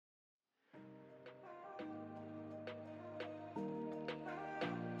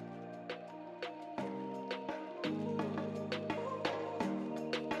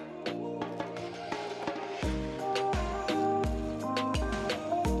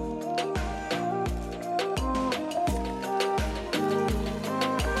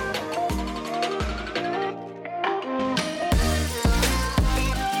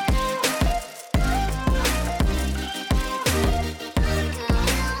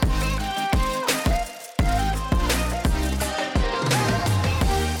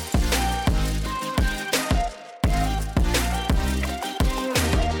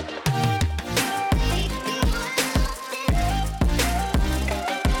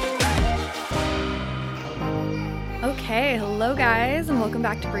Okay, hello guys, and welcome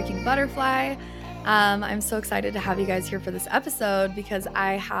back to Breaking Butterfly. I'm so excited to have you guys here for this episode because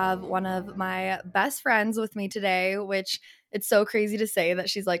I have one of my best friends with me today, which it's so crazy to say that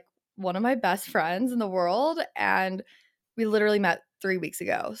she's like one of my best friends in the world, and we literally met 3 weeks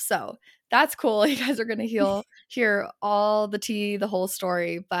ago. So that's cool. You guys are gonna hear all the tea, the whole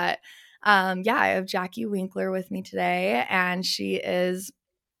story. But yeah, I have Jackie Winkler with me today, and she is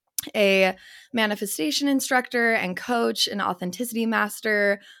a manifestation instructor and coach, an authenticity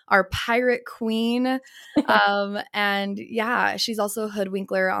master, our pirate queen. And yeah, she's also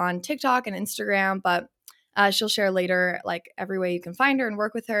Hoodwinkler on TikTok and Instagram, but she'll share later like every way you can find her and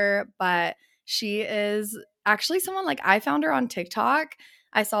work with her. But she is actually someone like I found her on TikTok.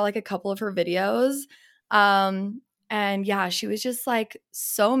 I saw like a couple of her videos. And yeah, she was just like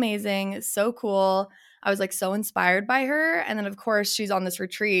so amazing, so cool. I was like so inspired by her. And then, of course, she's on this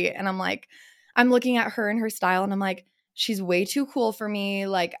retreat. And I'm looking at her and her style and I'm like, she's way too cool for me.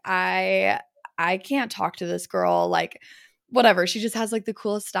 Like, I can't talk to this girl. Like, whatever. She just has like the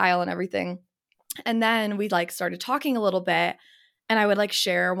coolest style and everything. And then we like started talking a little bit. And I would like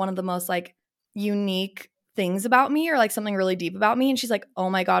share one of the most like unique things about me or like something really deep about me. And she's like, oh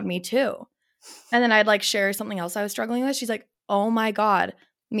my God, me too. And then I'd like share something else I was struggling with. She's like, oh my God,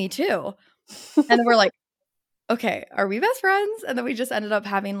 me too. And then we're like, okay, are we best friends? And then we just ended up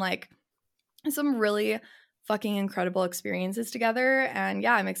having like some really fucking incredible experiences together. And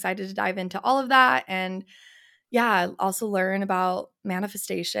yeah, I'm excited to dive into all of that. And yeah, also learn about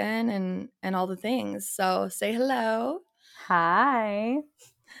manifestation and all the things. So say hello. Hi.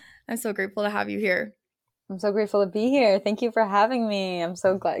 I'm so grateful to have you here. I'm so grateful to be here. Thank you for having me. I'm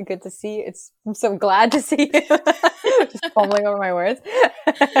so glad. Good to see you. I'm so glad to see you. Just fumbling over my words.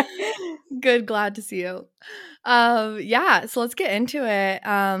 Good, glad to see you. Yeah, so let's get into it.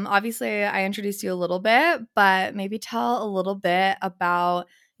 Obviously I introduced you a little bit, but maybe tell a little bit about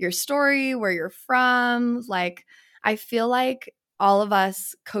your story, where you're from. Like, I feel like all of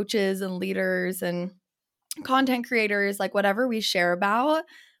us coaches and leaders and content creators, like whatever we share about,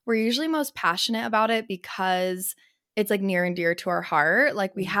 we're usually most passionate about it because it's like near and dear to our heart.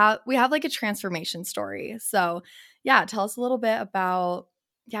 Like we have like a transformation story. So, yeah, tell us a little bit about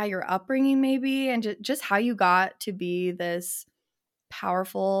your upbringing maybe and just how you got to be this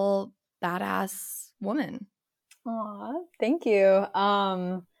powerful badass woman. Aw, thank you.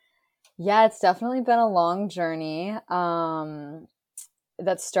 Yeah, it's definitely been a long journey.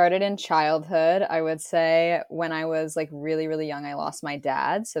 That started in childhood. I would say when I was like really, really young, I lost my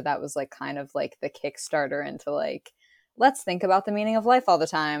dad. So that was like kind of like the Kickstarter into like, let's think about the meaning of life all the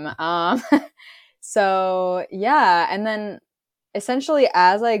time. So yeah. And then essentially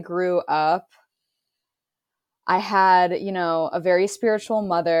as I grew up, I had, a very spiritual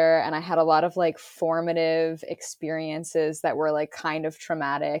mother and I had a lot of like formative experiences that were like kind of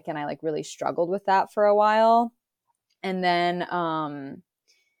traumatic. And I like really struggled with that for a while. And then,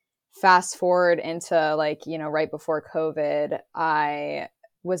 fast forward into like, right before COVID, I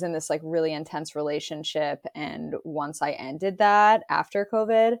was in this like really intense relationship. And once I ended that after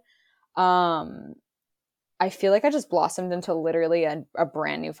COVID, um, I feel like I just blossomed into literally a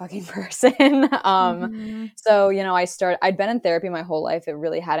brand new fucking person. Mm-hmm. So, I'd been in therapy my whole life. It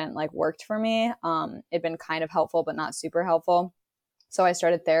really hadn't like worked for me. It'd been kind of helpful, but not super helpful. So I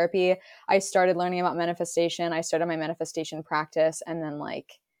started therapy. I started learning about manifestation. I started my manifestation practice. And then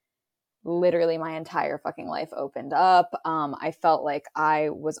like literally my entire fucking life opened up. I felt like I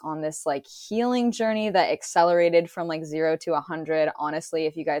was on this like healing journey that accelerated from like 0 to 100. Honestly,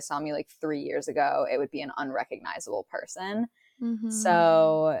 if you guys saw me like 3 years ago, it would be an unrecognizable person. Mm-hmm.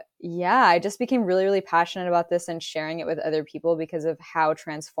 So yeah, I just became really, really passionate about this and sharing it with other people because of how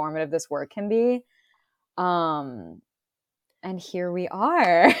transformative this work can be. And here we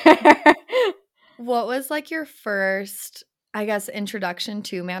are. What was like your first, I guess, introduction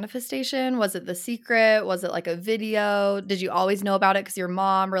to manifestation? Was it The Secret? Was it like a video? Did you always know about it because your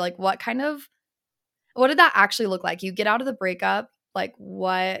mom? Or like what did that actually look like? You get out of the breakup, like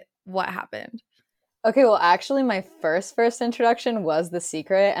what happened? Okay, well, actually, my first introduction was The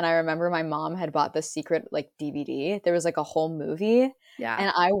Secret, and I remember my mom had bought The Secret like DVD. There was like a whole movie, Yeah.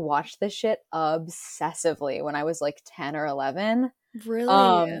 and I watched this shit obsessively when I was like 10 or 11.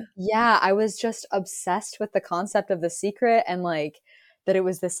 Really? Yeah, I was just obsessed with the concept of The Secret and like that it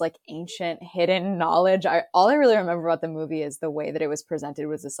was this like ancient hidden knowledge. All I really remember about the movie is the way that it was presented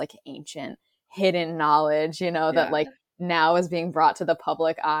was this like ancient hidden knowledge, that Yeah. like now is being brought to the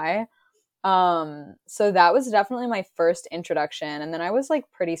public eye. So that was definitely my first introduction. And then I was like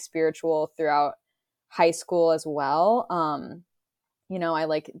pretty spiritual throughout high school as well. I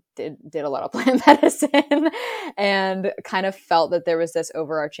like did a lot of plant medicine and kind of felt that there was this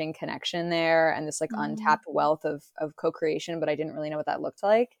overarching connection there and this like untapped wealth of co-creation, but I didn't really know what that looked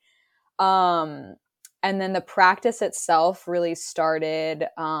like. And then the practice itself really started,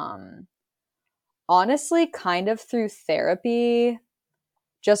 honestly, kind of through therapy,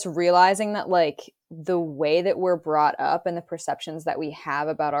 just realizing that like the way that we're brought up and the perceptions that we have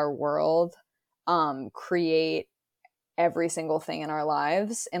about our world create every single thing in our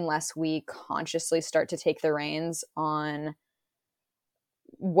lives unless we consciously start to take the reins on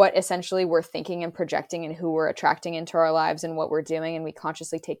what essentially we're thinking and projecting and who we're attracting into our lives and what we're doing, and we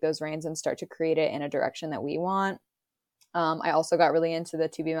consciously take those reins and start to create it in a direction that we want. I also got really into the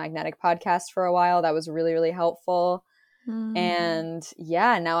To Be Magnetic podcast for a while. That was really, really helpful. And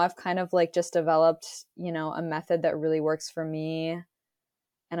yeah, now I've kind of like just developed, a method that really works for me,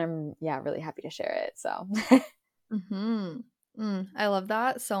 and I'm really happy to share it. So I love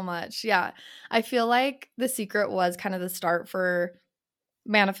that so much. Yeah. I feel like The Secret was kind of the start for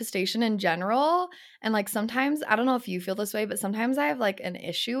manifestation in general. And like sometimes, I don't know if you feel this way, but sometimes I have like an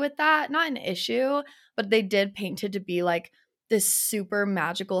issue with that. Not an issue, but they did paint it to be like this super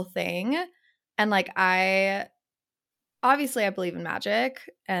magical thing. And like obviously I believe in magic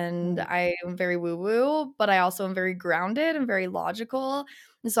and I am very woo-woo, but I also am very grounded and very logical.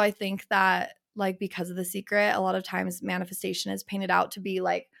 And so I think that like because of The Secret, a lot of times manifestation is painted out to be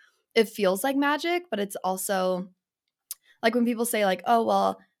like it feels like magic, but it's also like when people say like, "Oh,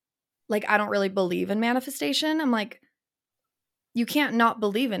 well, like I don't really believe in manifestation." I'm like, you can't not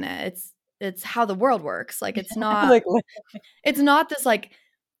believe in it. It's how the world works. Like it's not like, it's not this like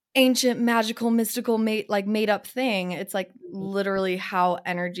ancient magical mystical made up thing. It's like literally how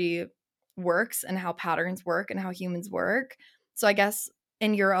energy works and how patterns work and how humans work. So I guess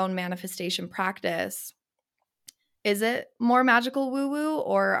in your own manifestation practice, is it more magical woo woo,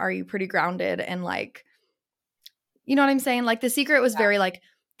 or are you pretty grounded and like, you know what I'm saying? Like The Secret was very like,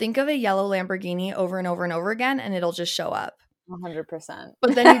 think of a yellow Lamborghini over and over and over again and it'll just show up. 100%.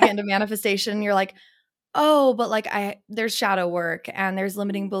 But then you get into manifestation and you're like, oh, but like there's shadow work and there's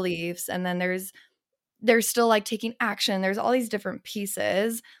limiting beliefs and then there's still like taking action. There's all these different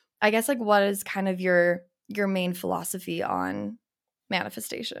pieces. I guess like what is kind of your main philosophy on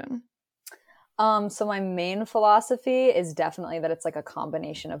manifestation? So my main philosophy is definitely that it's like a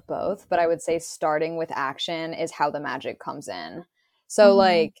combination of both, but I would say starting with action is how the magic comes in. So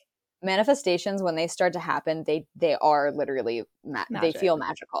like manifestations, when they start to happen, they are literally they feel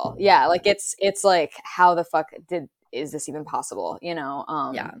magical. Yeah, like it's like how the fuck is this even possible?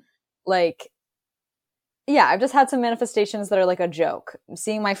 Like yeah, I've just had some manifestations that are like a joke.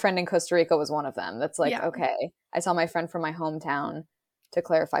 Seeing my friend in Costa Rica was one of them. That's like, okay, I saw my friend from my hometown, to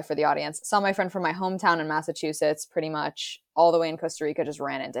clarify for the audience, saw my friend from my hometown in Massachusetts, pretty much all the way in Costa Rica, just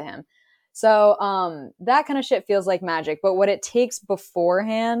ran into him. So that kind of shit feels like magic. But what it takes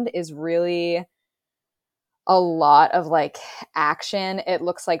beforehand is really a lot of like action. It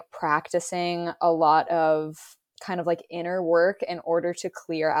looks like practicing a lot of kind of like inner work in order to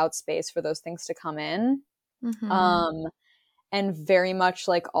clear out space for those things to come in. And very much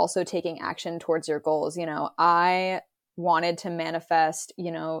like also taking action towards your goals. I wanted to manifest,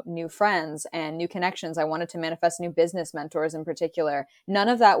 new friends and new connections. I wanted to manifest new business mentors in particular. None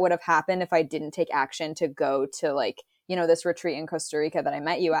of that would have happened if I didn't take action to go to like, this retreat in Costa Rica that I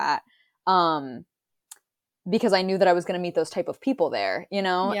met you at. Because I knew that I was going to meet those type of people there,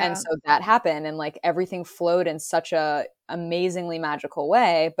 and so that happened and like everything flowed in such a amazingly magical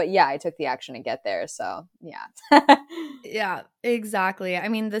way. But yeah, I took the action to get there. So yeah. Yeah, exactly. I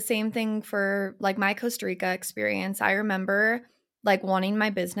mean, the same thing for like my Costa Rica experience. I remember like wanting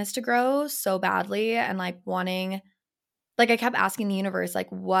my business to grow so badly and like wanting, like I kept asking the universe, like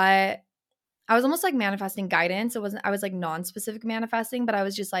what, I was almost like manifesting guidance. I was like non-specific manifesting, but I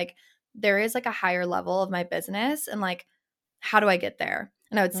was just like, there is like a higher level of my business and like, how do I get there?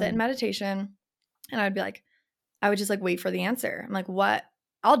 And I would sit in meditation and I would be like, I would just like wait for the answer. I'm like, what?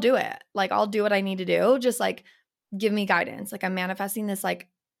 I'll do it. Like, I'll do what I need to do. Just like give me guidance. Like I'm manifesting this like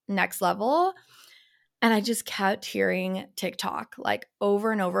next level. And I just kept hearing TikTok like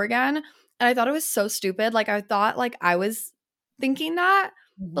over and over again. And I thought it was so stupid. Like I thought like I was thinking that,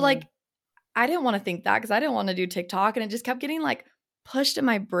 but like I didn't want to think that because I didn't want to do TikTok. And it just kept getting like pushed in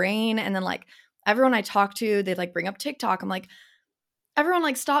my brain. And then like everyone I talked to, they'd like bring up TikTok. I'm like, everyone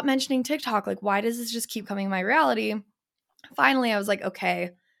like stop mentioning TikTok. Like, why does this just keep coming my reality? Finally, I was like,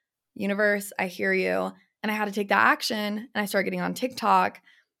 okay, universe, I hear you. And I had to take that action. And I started getting on TikTok,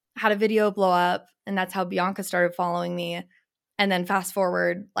 had a video blow up. And that's how Bianca started following me. And then fast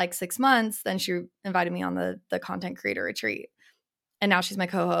forward like 6 months, then she invited me on the content creator retreat. and now she's my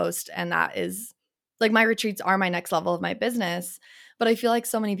co-host, and that is like my retreats are my next level of my business. But I feel like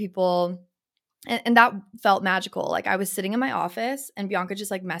so many people, and that felt magical. Like I was sitting in my office and Bianca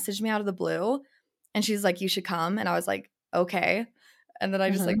just like messaged me out of the blue and she's like, you should come. And I was like, okay. And then I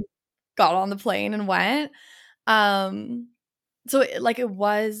just like got on the plane and went. So it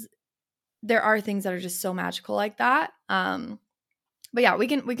was, there are things that are just so magical like that. But yeah, we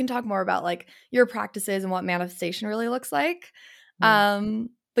can talk more about like your practices and what manifestation really looks like. But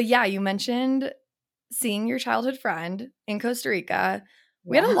yeah, you mentioned seeing your childhood friend in Costa Rica.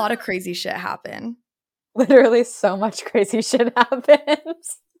 We had a lot of crazy shit happen. Literally so much crazy shit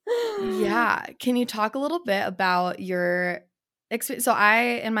happens. Yeah. Can you talk a little bit about your experience? So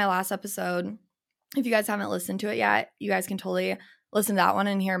in my last episode, if you guys haven't listened to it yet, you guys can totally listen to that one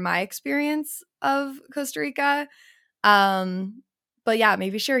and hear my experience of Costa Rica. But yeah,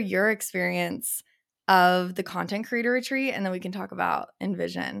 maybe share your experience of the content creator retreat, and then we can talk about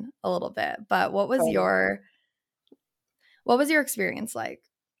Envision a little bit. But what was your experience like?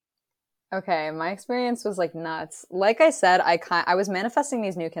 Okay, my experience was like nuts. Like I said, I was manifesting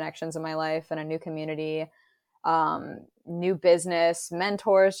these new connections in my life and a new community, new business,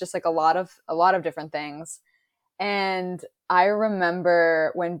 mentors, just like a lot of different things. And I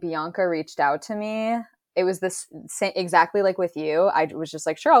remember when Bianca reached out to me, it was this same, exactly like with you. I was just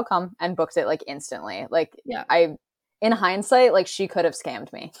like, sure, I'll come, and booked it like instantly. Like Yeah. In hindsight, like she could have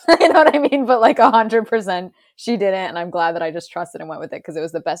scammed me. You know what I mean? But like 100% she didn't. And I'm glad that I just trusted and went with it because it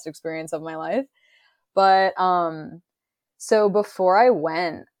was the best experience of my life. But so before I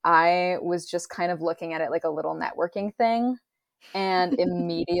went, I was just kind of looking at it like a little networking thing. And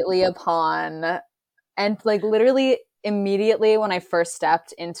immediately literally immediately when I first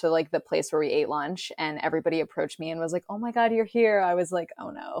stepped into like the place where we ate lunch and everybody approached me and was like, oh my God, you're here. I was like,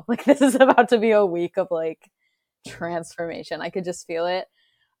 oh no, like this is about to be a week of like transformation. I could just feel it.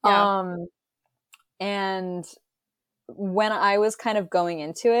 Yeah. And when I was kind of going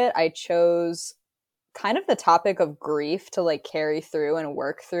into it, I chose kind of the topic of grief to like carry through and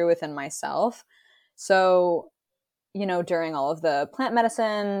work through within myself. So, you know, during all of the plant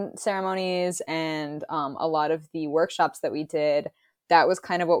medicine ceremonies and a lot of the workshops that we did, that was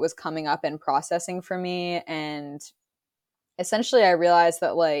kind of what was coming up and processing for me. And essentially I realized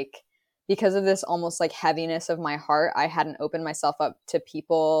that like, because of this almost like heaviness of my heart, I hadn't opened myself up to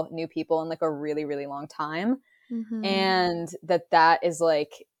people, new people in like a really, really long time. Mm-hmm. And that is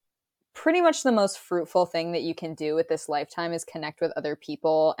like pretty much the most fruitful thing that you can do with this lifetime is connect with other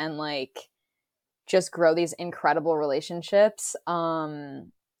people and like just grow these incredible relationships.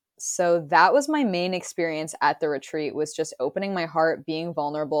 So that was my main experience at the retreat, was just opening my heart, being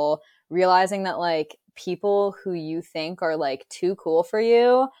vulnerable, realizing that like people who you think are like too cool for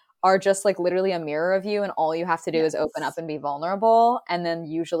you are just like literally a mirror of you, and all you have to do is open up and be vulnerable, and then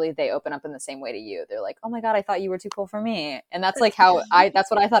usually they open up in the same way to you. They're like, oh my God, I thought you were too cool for me. And that's like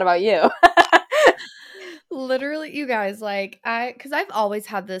that's what I thought about you. Literally, you guys, like because I've always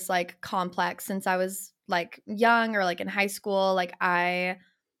had this like complex since I was like young or like in high school. Like I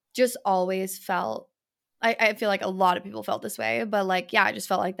just always felt, I feel like a lot of people felt this way, but like, yeah, I just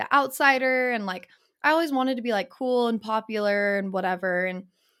felt like the outsider, and like I always wanted to be like cool and popular and whatever. And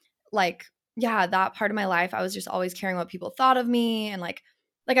like, yeah, that part of my life, I was just always caring what people thought of me. And like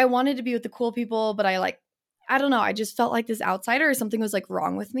I wanted to be with the cool people, but I don't know, I just felt like this outsider, or something was like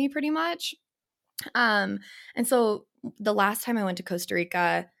wrong with me pretty much. And so the last time I went to Costa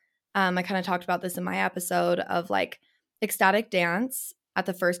Rica, I kind of talked about this in my episode of like ecstatic dance at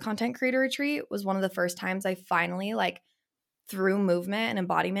the first content creator retreat was one of the first times I finally like through movement and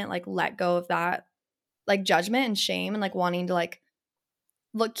embodiment, like let go of that like judgment and shame and like wanting to like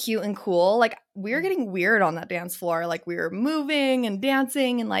look cute and cool. Like we were getting weird on that dance floor. Like we were moving and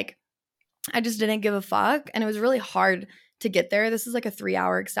dancing, and like I just didn't give a fuck. And it was really hard to get there. This is like a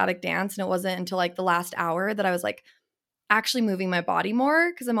 3-hour ecstatic dance. And it wasn't until like the last hour that I was like actually moving my body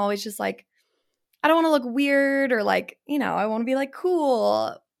more, because I'm always just like, I don't want to look weird, or like, you know, I want to be like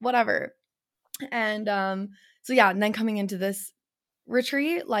cool, whatever. And so yeah, and then coming into this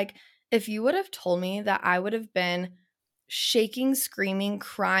retreat, like if you would have told me that I would have been shaking, screaming,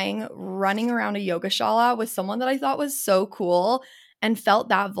 crying, running around a yoga shala with someone that I thought was so cool and felt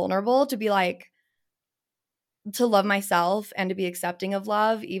that vulnerable to be like, to love myself and to be accepting of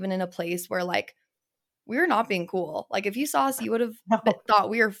love, even in a place where like we were not being cool. Like if you saw us, you would have thought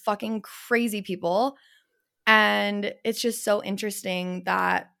we were fucking crazy people. And it's just so interesting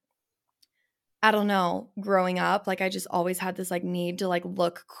that, I don't know, growing up, like I just always had this like need to like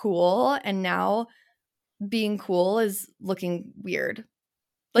look cool. And now being cool is looking weird.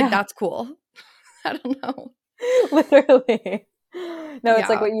 Like that's cool. I don't know. Literally. No, it's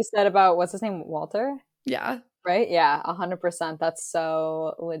like Yeah. what you said about what's his name, Walter, Yeah. right? Yeah, 100%. That's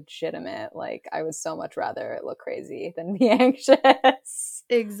so legitimate. Like, I would so much rather look crazy than be anxious.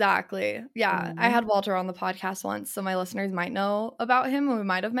 Exactly. Yeah. I Mhm. had Walter on the podcast once, so my listeners might know about him and we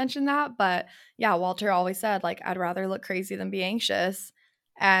might have mentioned that. But yeah, Walter always said, like, I'd rather look crazy than be anxious.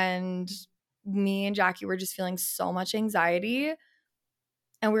 And me and Jackie were just feeling so much anxiety.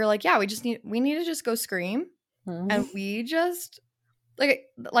 And we were like, yeah, we need to just go scream. And Mhm. we just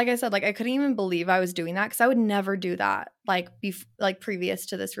like I said, like I couldn't even believe I was doing that because I would never do that like previous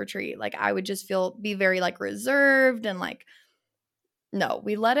to this retreat. Like I would just be very like reserved and like no,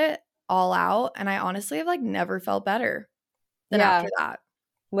 we let it all out and I honestly have like never felt better than Yeah, after that.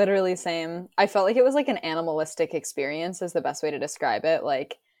 literally same. I felt like it was like an animalistic experience is the best way to describe it.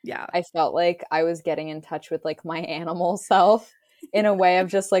 Like Yeah. I felt like I was getting in touch with like my animal self in a way of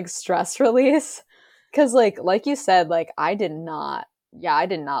just like stress release. Cause like you said, like I did not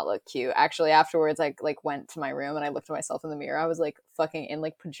look cute. Actually, afterwards I like went to my room and I looked at myself in the mirror. I was like fucking in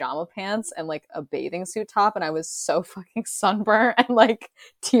like pajama pants and like a bathing suit top and I was so fucking sunburnt and like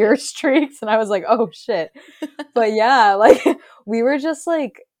tear streaks and I was like, "Oh shit." But yeah, like we were just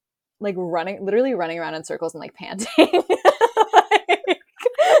like running literally running around in circles and like panting.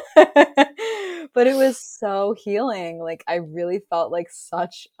 But it was so healing. Like I really felt like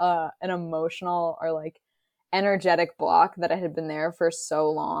such an emotional or like energetic block that I had been there for so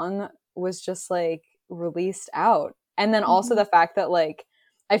long was just like released out. And then also Mhm. the fact that like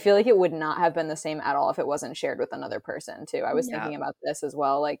I feel like it would not have been the same at all if it wasn't shared with another person too. I was Yeah. thinking about this as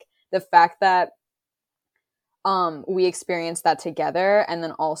well. Like the fact that we experience that together, and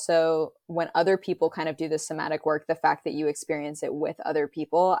then also when other people kind of do the somatic work, the fact that you experience it with other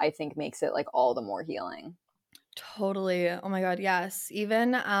people I think makes it like all the more healing. Totally. Oh my god, yes.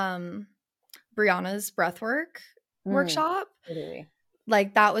 Even Brianna's breathwork Mm, workshop, totally.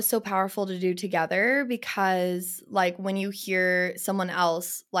 like that was so powerful to do together because like when you hear someone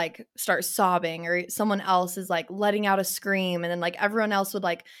else like start sobbing or someone else is like letting out a scream and then like everyone else would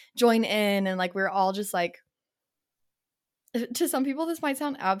like join in and like we're all just like to some people this might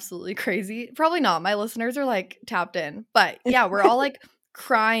sound absolutely crazy, probably not, my listeners are like tapped in, but yeah, we're all like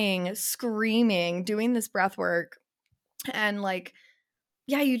crying, screaming, doing this breath work and like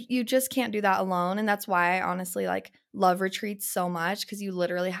yeah, you just can't do that alone, and that's why I honestly, like, love retreats so much because you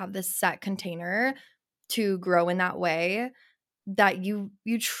literally have this set container to grow in that way that you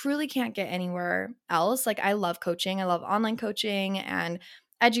truly can't get anywhere else. Like, I love coaching. I love online coaching and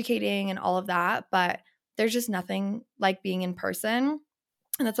educating and all of that, but there's just nothing like being in person,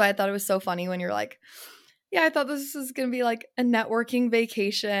 and that's why I thought it was so funny when you're like, yeah, I thought this was gonna be like a networking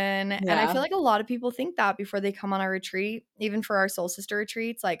vacation. And I Yeah. feel like a lot of people think that before they come on our retreat, even for our Soul Sister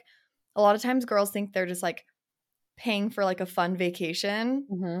retreats. Like a lot of times girls think they're just like paying for like a fun vacation.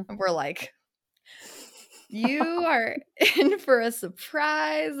 Hmm. And we're like, you are in for a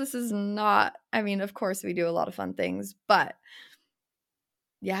surprise. This is not, I mean, of course we do a lot of fun things, but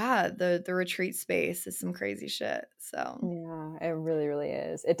yeah, the retreat space is some crazy shit. So Yeah, it really, really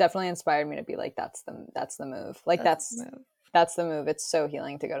is. It definitely inspired me to be like, that's the move. Like that's the move. that's the move. It's so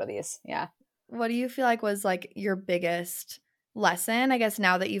healing to go to these. Yeah. What do you feel like was like your biggest lesson? I guess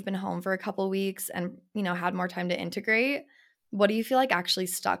now that you've been home for a couple weeks and, you know, had more time to integrate, what do you feel like actually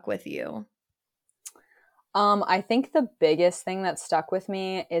stuck with you? I think the biggest thing that stuck with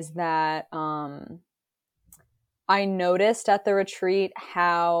me is that I noticed at the retreat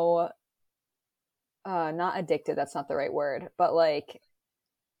how not addicted, that's not the right word, but like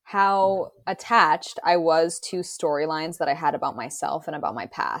how attached I was to storylines that I had about myself and about my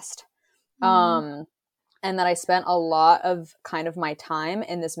past. Mm, Um, and that I spent a lot of kind of my time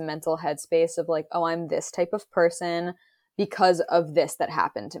in this mental headspace of like, oh, I'm this type of person because of this that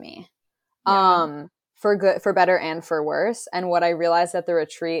happened to me. yeah. For good, for better and for worse. And what I realized at the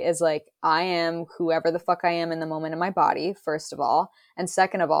retreat is like, I am whoever the fuck I am in the moment in my body, first of all. And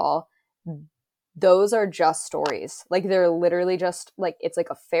second of all, those are just stories. Like they're literally just like it's like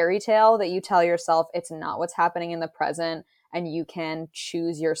a fairy tale that you tell yourself. It's not what's happening in the present, and you can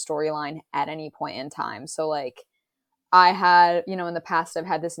choose your storyline at any point in time. So like I had, you know, in the past I've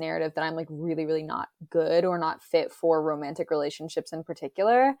had this narrative that I'm like really really not good or not fit for romantic relationships in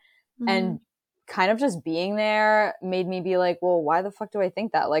particular. Mm, And kind of just being there made me be like, well, why the fuck do I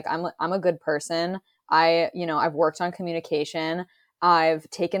think that? Like I'm a good person. You know, I've worked on communication. I've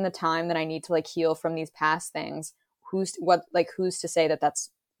taken the time that I need to like heal from these past things. Who's to say that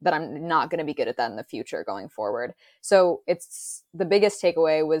that I'm not going to be good at that in the future going forward. So it's the biggest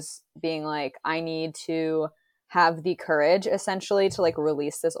takeaway was being like, I need to have the courage essentially to like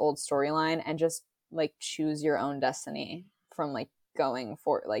release this old storyline and just like choose your own destiny from like going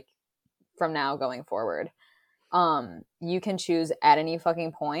for like from now going forward. You can choose at any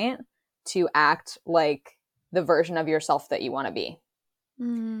fucking point to act like the version of yourself that you want to be.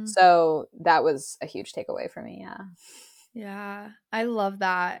 So that was a huge takeaway for me. Yeah. Yeah, I love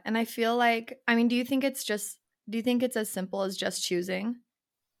that. And I feel like, I mean, do you think it's as simple as just choosing?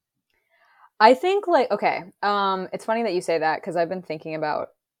 I think like, okay, it's funny that you say that because I've been thinking about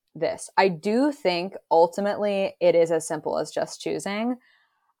this. I do think ultimately it is as simple as just choosing.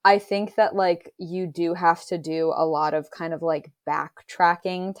 I think that like you do have to do a lot of kind of like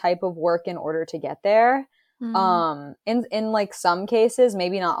backtracking type of work in order to get there. In like some cases,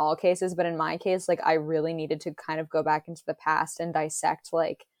 maybe not all cases, but in my case, like I really needed to kind of go back into the past and dissect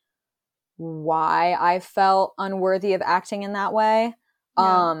like why I felt unworthy of acting in that way.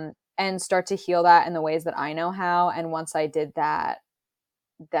 Yeah. And start to heal that in the ways that I know how. And once I did that,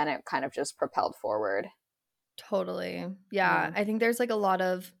 then it kind of just propelled forward. Totally. Yeah. Yeah. I think there's like a lot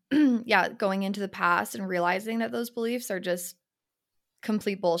of, yeah, going into the past and realizing that those beliefs are just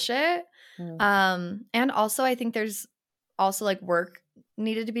complete bullshit. Mm. And also, I think there's also like work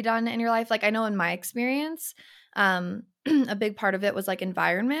needed to be done in your life. Like, I know in my experience, a big part of it was like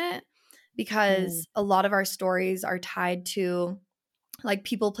environment, Mm. because a lot of our stories are tied to like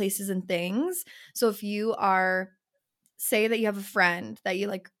people, places, and things. So if you are, say that you have a friend that you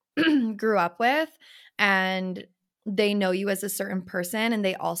like grew up with and they know you as a certain person and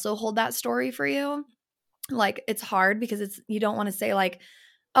they also hold that story for you, like it's hard because it's, you don't want to say like,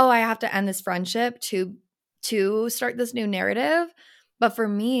 oh, I have to end this friendship to start this new narrative. But for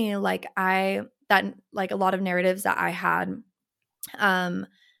me, like that like a lot of narratives that I had, um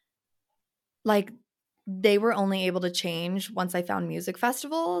like they were only able to change once I found music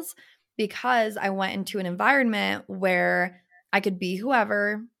festivals, because I went into an environment where I could be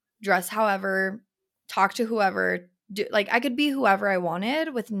whoever, dress however, talk to whoever, like I could be whoever I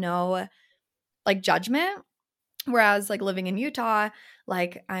wanted with no like judgment. Whereas like living in Utah,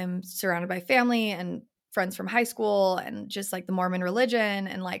 like I'm surrounded by family and friends from high school and just like the Mormon religion,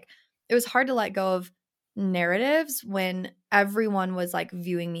 and like it was hard to let go of narratives when everyone was like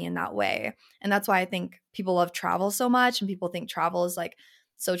viewing me in that way. And that's why I think people love travel so much and people think travel is like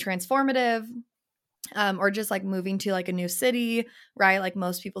so transformative. Or just like moving to like a new city, right? Like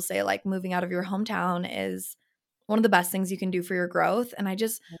most people say like moving out of your hometown is one of the best things you can do for your growth. And I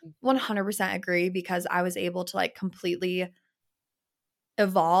just 100% agree, because I was able to like completely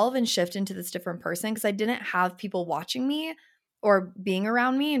evolve and shift into this different person because I didn't have people watching me or being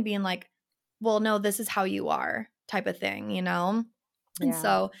around me and being like, well, no, this is how you are type of thing, you know? And Yeah.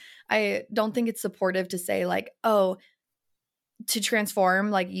 so I don't think it's supportive to say like, oh, to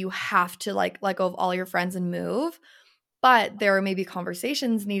transform, like you have to like let go of all your friends and move. But there are maybe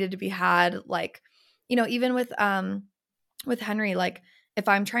conversations needed to be had, like, you know, even with Henry, like if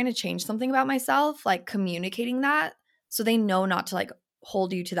I'm trying to change something about myself, like communicating that so they know not to like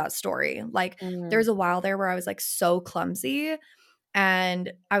hold you to that story. Like there Mm. was a while there where I was like so clumsy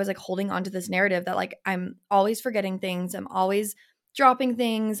and I was like holding on to this narrative that like I'm always forgetting things, I'm always dropping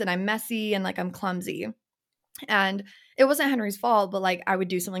things, and I'm messy and like I'm clumsy. And it wasn't Henry's fault, but like I would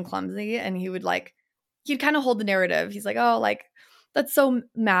do something clumsy and he would like, he'd kind of hold the narrative. He's like, oh, like that's so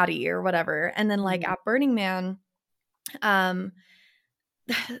Maddie or whatever. And then like Mm. at Burning Man, um,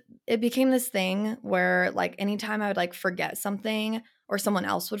 it became this thing where like anytime I would like forget something or someone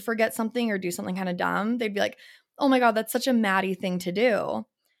else would forget something or do something kind of dumb, they'd be like, oh my God, that's such a Maddie thing to do.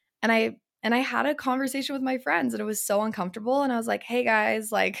 And I had a conversation with my friends and it was so uncomfortable. And I was like, hey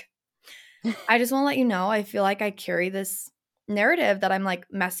guys, like I just want to let you know, I feel like I carry this narrative that I'm like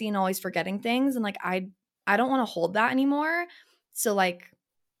messy and always forgetting things. And like, I don't want to hold that anymore. So like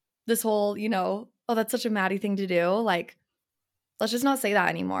this whole, you know, oh, that's such a Maddie thing to do. Like, let's just not say that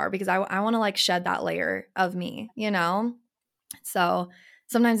anymore because I want to like shed that layer of me, you know? So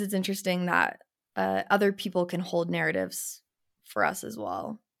sometimes it's interesting that other people can hold narratives for us as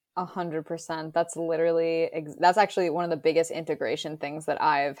well. 100%. That's literally, that's actually one of the biggest integration things that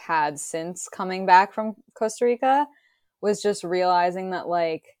I've had since coming back from Costa Rica, was just realizing that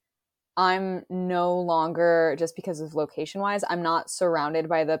like I'm no longer, just because of location wise, I'm not surrounded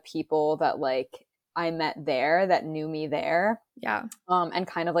by the people that like I met there that knew me there. Yeah. And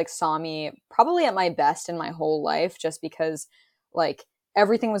kind of like saw me probably at my best in my whole life, just because like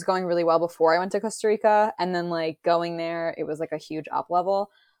everything was going really well before I went to Costa Rica, and then like going there it was like a huge up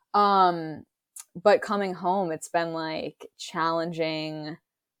level. um but coming home, it's been like challenging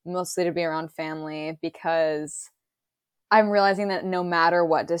mostly to be around family, because I'm realizing that no matter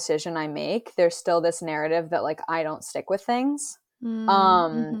what decision I make, there's still this narrative that like I don't stick with things.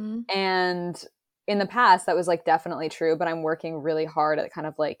 Mm-hmm. And in the past that was like definitely true, but I'm working really hard at kind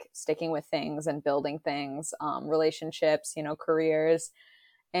of like sticking with things and building things, relationships, you know, careers.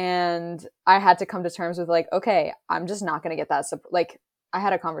 And I had to come to terms with like, okay, I'm just not going to get that support. Like I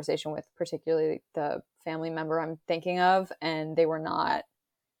had a conversation with particularly the family member I'm thinking of, and they were not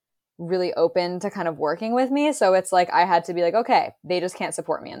really open to kind of working with me. So it's like I had to be like, okay, they just can't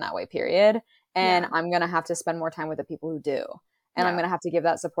support me in that way, period. And Yeah. I'm going to have to spend more time with the people who do. And I'm Yeah. going to have to give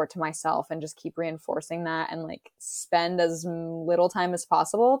that support to myself and just keep reinforcing that and like spend as little time as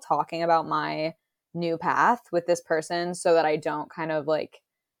possible talking about my new path with this person so that I don't kind of like,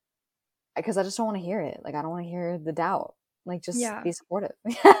 because I just don't want to hear it. Like, I don't want to hear the doubt. Like, just Yeah. be supportive.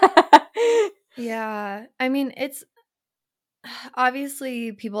 Yeah. I mean, it's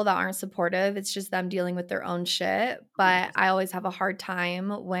obviously people that aren't supportive, it's just them dealing with their own shit. But 100%. I always have a hard time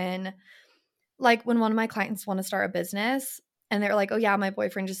when, like, when one of my clients want to start a business and they're like, oh, yeah, my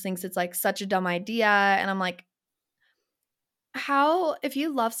boyfriend just thinks it's like such a dumb idea. And I'm like, how, if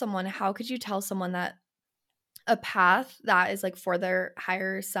you love someone, how could you tell someone that a path that is like for their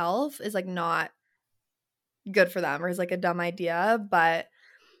higher self is like not good for them or is like a dumb idea? But,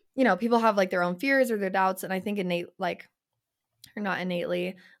 you know, people have like their own fears or their doubts. And I think innate, like, or not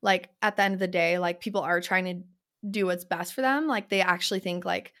innately, like at the end of the day, like people are trying to do what's best for them. Like they actually think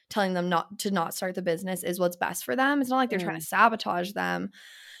like telling them not to not start the business is what's best for them. It's not like they're trying Mm, to sabotage them.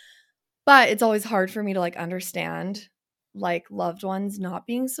 But it's always hard for me to like understand like loved ones not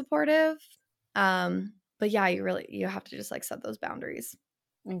being supportive. But yeah, you have to just like set those boundaries,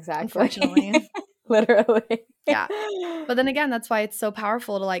 exactly. unfortunately. Literally. Yeah. But then again, that's why it's so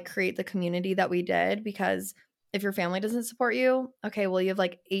powerful to like create the community that we did, because if your family doesn't support you, okay, well, you have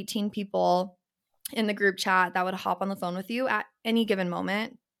like 18 people in the group chat that would hop on the phone with you at any given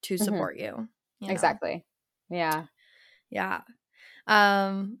moment to Mhm. support you, you know? Exactly. Yeah. Yeah.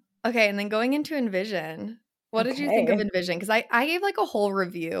 Okay, and then going into Envision, what did you think of Okay. Envision? Because I gave like a whole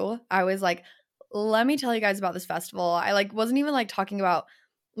review. I was like, let me tell you guys about this festival. I like wasn't even like talking about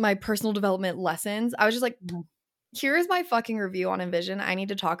my personal development lessons. I was just like, Mhm. here's my fucking review on Envision. I need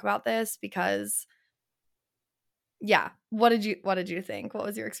to talk about this because yeah. What did you think? What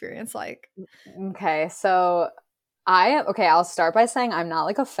was your experience like? Okay. So I'll start by saying I'm not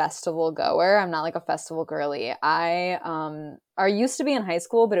like a festival goer. I'm not like a festival girly. I used to be in high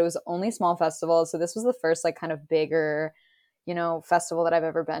school, but it was only small festivals. So this was the first like kind of bigger, you know, festival that I've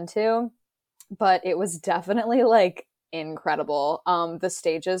ever been to. But it was definitely like incredible. The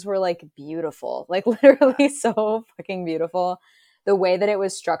stages were like beautiful, like literally so fucking beautiful. The way that it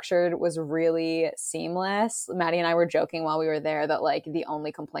was structured was really seamless. Maddie and I were joking while we were there that like the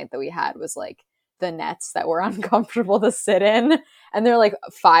only complaint that we had was like the nets that were uncomfortable to sit in, and they're like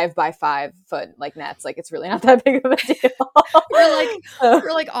 5 by 5 foot like nets. Like it's really not that big of a deal. We're like So,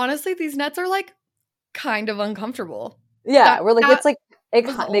 we're like, honestly, these nets are like kind of uncomfortable. yeah, That we're like that it's like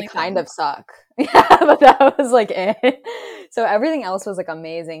was the they only kind thing. of suck. Yeah, but that was like it. So everything else was like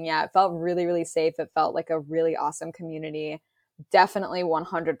amazing. Yeah, it felt really really safe. It felt like a really awesome community. Definitely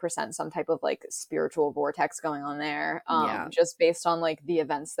 100% some type of like spiritual vortex going on there. Yeah. Just based on like the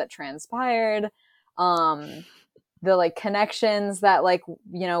events that transpired. Um the like connections that like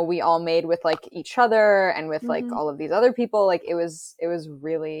you know we all made with like each other and with like Mhm. all of these other people, like it was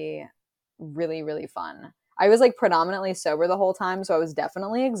really really really fun. I was like predominantly sober the whole time, so I was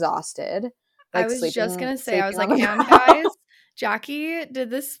definitely exhausted, I like was just sleeping gonna say, I was sleeping on like, the and ground. guys, Jackie did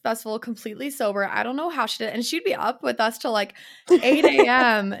this festival completely sober. I don't know how she did, and she'd be up with us till like 8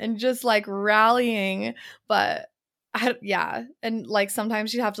 a.m. and just like rallying. But yeah, and like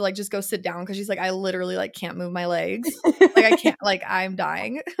sometimes she'd have to like just go sit down because she's like, I literally like can't move my legs. Like I can't, like I'm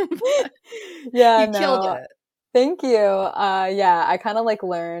dying. But Yeah, you killed no. it. Thank you. Yeah, I kind of like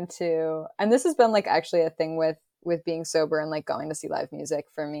learned to, and this has been like actually a thing with being sober and like going to see live music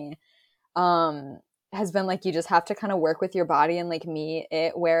for me. Um, has been like you just have to kind of work with your body and like meet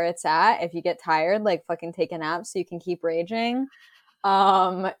it where it's at. If you get tired, like fucking take a nap so you can keep raging.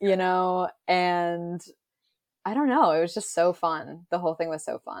 You know, and I don't know, it was just so fun. The whole thing was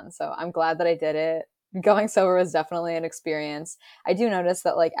so fun. So I'm glad that I did it. Going sober was definitely an experience. I do notice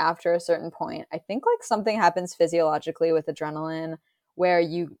that like after a certain point, I think like something happens physiologically with adrenaline where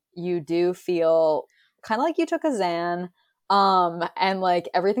you do feel kind of like you took a Xan. And like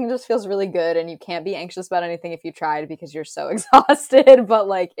everything just feels really good and you can't be anxious about anything if you tried because you're so exhausted, but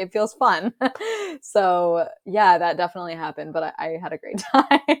like it feels fun. So yeah, that definitely happened, but I had a great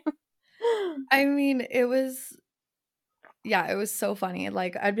time. I mean, it was yeah, it was so funny.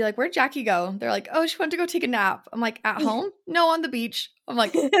 Like I'd be like, "Where'd Jackie go?" They're like, "Oh, she went to go take a nap." I'm like, "At home? No, on the beach." I'm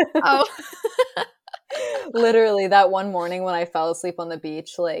like, "Oh." Literally that one morning when I fell asleep on the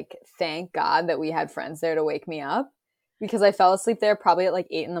beach, like, thank God that we had friends there to wake me up, because I fell asleep there probably at like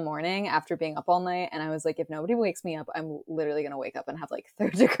 8 in the morning after being up all night. And I was like, if nobody wakes me up, I'm literally going to wake up and have like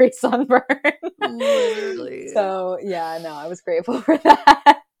 3rd-degree sunburn. Literally. So yeah, no, I was grateful for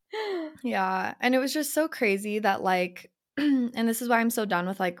that. Yeah. And it was just so crazy that like, and this is why I'm so done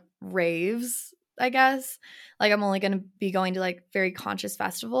with like raves, I guess. Like I'm only going to be going to like very conscious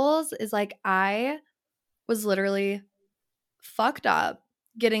festivals, is like I was literally fucked up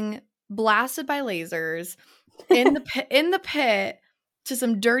getting blasted by lasers in the pit to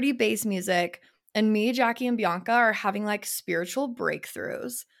some dirty bass music, and me, Jackie, and Bianca are having like spiritual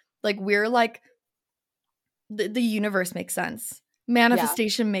breakthroughs. Like we're like the universe makes sense. Yeah.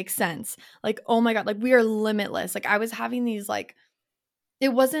 Manifestation makes sense. Like, oh my God, like we are limitless. Like I was having these like, it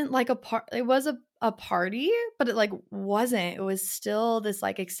wasn't like it was a party, but it like wasn't. It was still this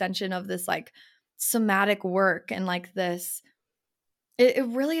like extension of this like somatic work, and like this, it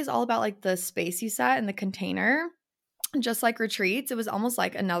really is all about like the space you set and the container. Just like retreats, it was almost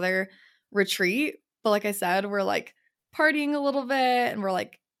like another retreat. But like I said, we're like partying a little bit and we're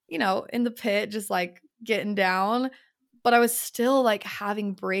like, in the pit, just like getting down. But I was still like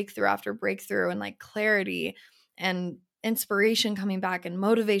having breakthrough after breakthrough, and like clarity and inspiration coming back and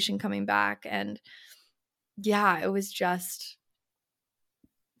motivation coming back. And yeah, it was just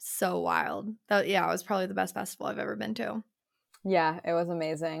so wild. It was probably the best festival I've ever been to. Yeah, it was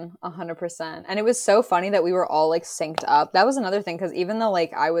amazing. 100%. And it was so funny that we were all like synced up. That was another thing, because even though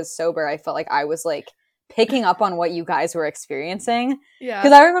like I was sober, I felt like I was like picking up on what you guys were experiencing. Yeah.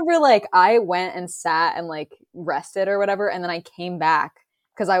 Because I remember like I went and sat and like rested or whatever, and then I came back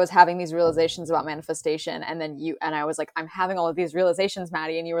because I was having these realizations about manifestation. And then I was like, I'm having all of these realizations,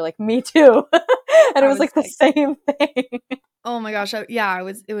 Maddie. And you were like, me too. And it was like the same thing. Oh my gosh.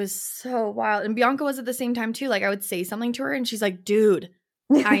 It was so wild. And Bianca was at the same time too. Like I would say something to her and she's like, dude,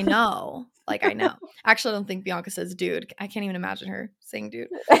 I know. Like, I know. Actually, I don't think Bianca says dude. I can't even imagine her saying dude.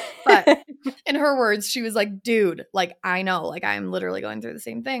 But in her words, she was like, dude, like, I know. Like, I'm literally going through the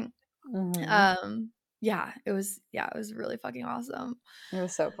same thing. Mm-hmm. It was really fucking awesome. It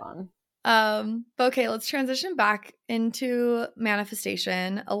was so fun. But okay, let's transition back into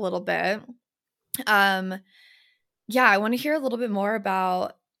manifestation a little bit. I want to hear a little bit more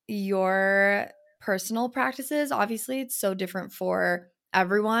about your personal practices. Obviously, it's so different for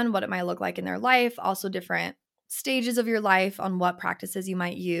everyone, what it might look like in their life, also different stages of your life on what practices you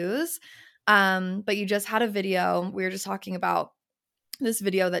might use. But you just had a video. We were just talking about this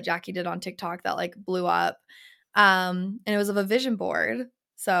video that Jackie did on TikTok that like blew up. And it was of a vision board.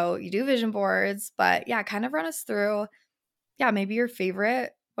 So you do vision boards, but yeah, kind of run us through, maybe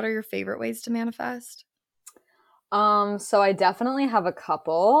what are your favorite ways to manifest? So I definitely have a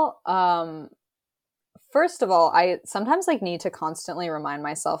couple. First of all, I sometimes like need to constantly remind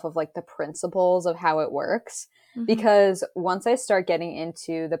myself of like the principles of how it works, because once I start getting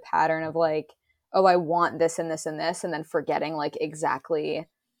into the pattern of like, oh, I want this and this and this, and then forgetting like exactly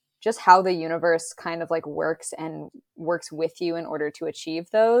just how the universe kind of like works and works with you in order to achieve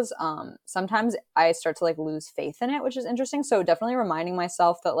those. Sometimes I start to like lose faith in it, which is interesting. So definitely reminding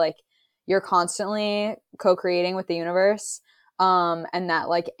myself that like you're constantly co-creating with the universe. And that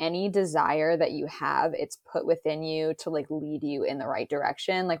like any desire that you have, it's put within you to like lead you in the right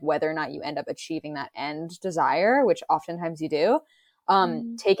direction, like whether or not you end up achieving that end desire, which oftentimes you do.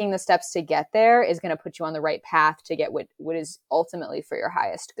 Taking the steps to get there is going to put you on the right path to get what is ultimately for your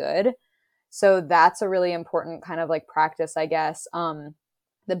highest good. So that's a really important kind of like practice, I guess.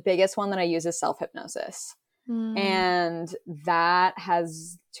 The biggest one that I use is self-hypnosis. And that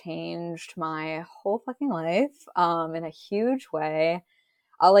has changed my whole fucking life in a huge way.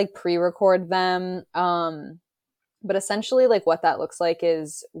 I'll like pre-record them. But essentially like what that looks like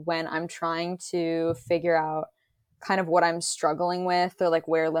is when I'm trying to figure out kind of what I'm struggling with or like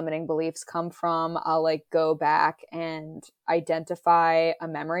where limiting beliefs come from, I'll like go back and identify a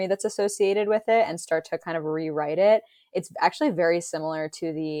memory that's associated with it and start to kind of rewrite it. It's actually very similar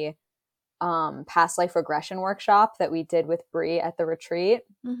to the past life regression workshop that we did with Bree at the retreat.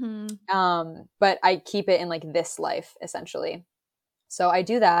 But I keep it in like this life essentially. So I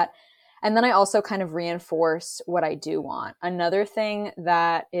do that. And then I also kind of reinforce what I do want. Another thing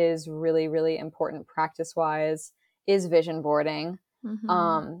that is really, really important practice-wise is vision boarding.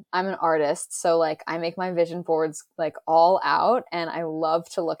 I'm an artist, so like I make my vision boards like all out, and I love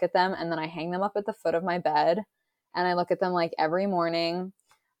to look at them, and then I hang them up at the foot of my bed, and I look at them like every morning.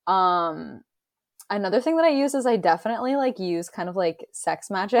 Another thing that I use is I definitely like use kind of like sex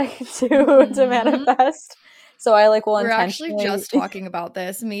magic to manifest. So I like will We're actually intentionally. just talking about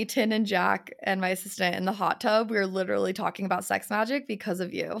this. Me, Tin, and Jack, and my assistant in the hot tub. We were literally talking about sex magic because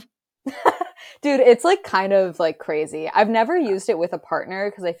of you. Dude, it's like kind of like crazy. I've never used it with a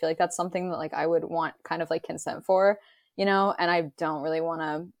partner because I feel like that's something that like I would want kind of like consent for, and I don't really want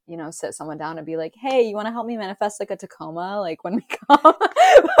to, sit someone down and be like, "Hey, you want to help me manifest like a Tacoma like when we come?"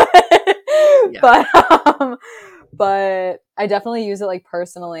 Yeah. but but I definitely use it like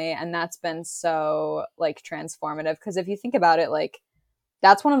personally, and that's been so like transformative because if you think about it, like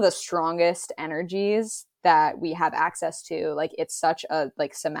that's one of the strongest energies that we have access to. Like it's such a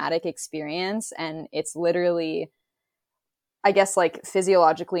like somatic experience, and it's literally, I guess, like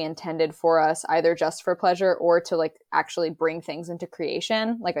physiologically intended for us either just for pleasure or to like actually bring things into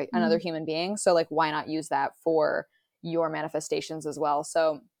creation like another human being. So like why not use that for your manifestations as well?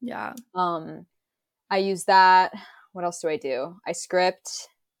 So Yeah. I use that. What else do I do? I script.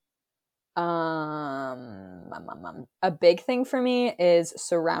 A big thing for me is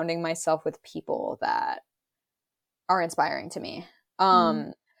surrounding myself with people that are inspiring to me.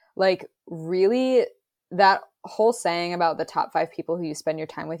 Like really that whole saying about the top 5 people who you spend your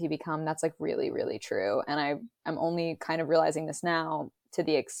time with you become, that's like really, really true. And I'm only kind of realizing this now to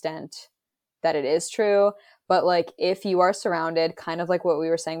the extent that it is true. But like if you are surrounded, kind of like what we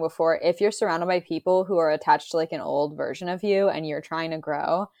were saying before, if you're surrounded by people who are attached to like an old version of you and you're trying to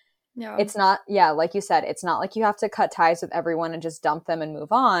grow, Yeah. it's not, like you said, it's not like you have to cut ties with everyone and just dump them and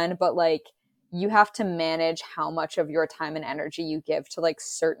move on, but like you have to manage how much of your time and energy you give to like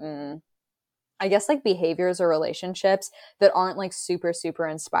certain, I guess, like behaviors or relationships that aren't like super, super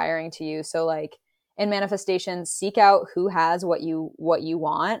inspiring to you. So like in manifestation, seek out who has what you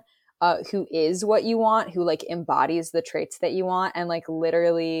want, who is what you want, who like embodies the traits that you want, and like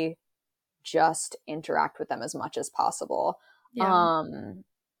literally just interact with them as much as possible. Yeah.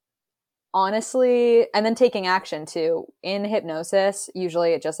 Honestly, and then taking action too. In hypnosis,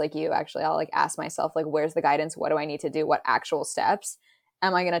 usually it just like you, actually, I'll like ask myself, like, where's the guidance? What do I need to do? What actual steps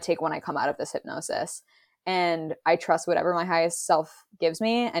am I going to take when I come out of this hypnosis? And I trust whatever my highest self gives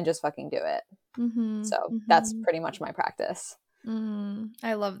me and just fucking do it. So that's pretty much my practice.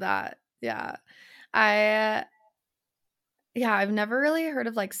 I love that. Yeah. I I've never really heard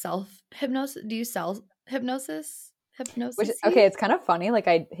of like self hypnosis. Do you self hypnosis? Which, Hypnosis? okay, it's kind of funny. Like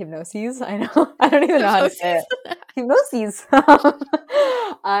I hypnoses. I know. I don't even know how to say Hypnosis? it. Hypnosis.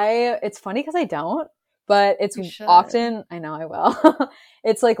 It's funny because I don't, but it's You should. often, I know I will.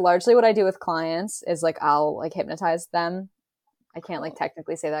 It's like largely what I do with clients is like I'll like hypnotize them. I can't like Cool.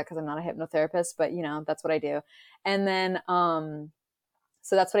 technically say that because I'm not a hypnotherapist, but that's what I do. And then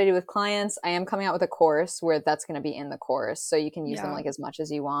so that's what I do with clients. I am coming out with a course where that's going to be in the course, so you can use them Yeah. like as much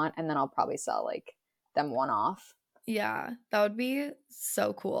as you want, and then I'll probably sell like them one off. Yeah. That would be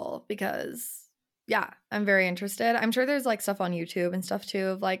so cool because yeah, I'm very interested. I'm sure there's like stuff on YouTube and stuff too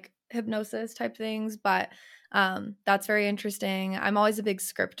of like hypnosis type things, but that's very interesting. I'm always a big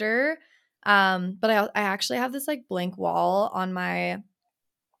scripter. But I actually have this like blank wall on my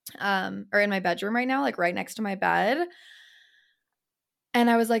or in my bedroom right now, like right next to my bed. And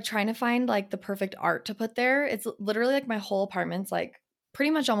I was like trying to find like the perfect art to put there. It's literally like my whole apartment's like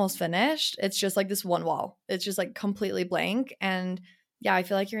pretty much almost finished. It's just like this one wall. It's just like completely blank. And yeah, I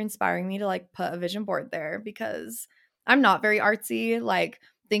feel like you're inspiring me to like put a vision board there because I'm not very artsy. Like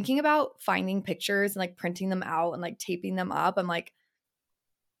thinking about finding pictures and like printing them out and like taping them up, I'm like,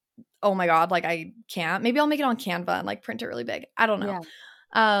 oh my God, like I can't. Maybe I'll make it on Canva and like print it really big. I don't know.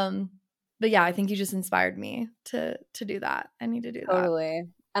 Yeah. Um, but yeah, I think you just inspired me to do that. I need to do that. Totally.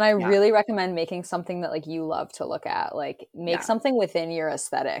 And I Yeah. really recommend making something that like you love to look at. Like make Yeah. something within your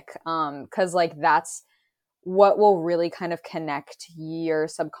aesthetic. Cuz like that's what will really kind of connect your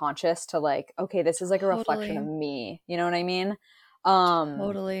subconscious to like, okay, this is like a reflection of Totally. me. You know what I mean? Um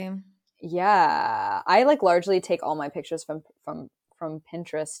Totally. yeah, I like largely take all my pictures from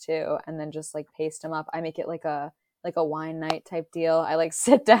Pinterest too and then just like paste them up. I make it like a wine night type deal. I like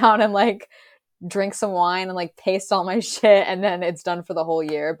sit down and like drink some wine and like paste all my shit and then it's done for the whole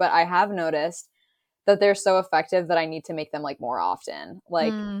year. But I have noticed that they're so effective that I need to make them like more often.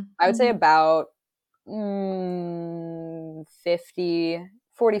 Like I would say Mhm. about 50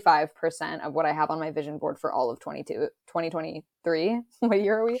 45% of what I have on my vision board for all of 2023. What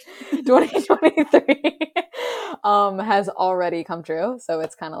year are we? 2023 has already come true. So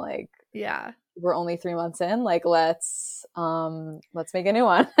it's kind of like Yeah, we're only 3 months in. Like let's make a new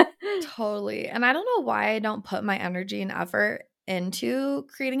one. totally. And I don't know why I don't put my energy and effort into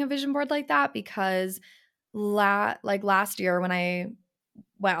creating a vision board like that because last year when I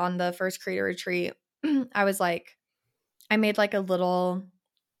went on the first creator retreat, I was like I made like a little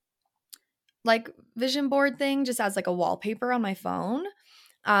like vision board thing just as like a wallpaper on my phone.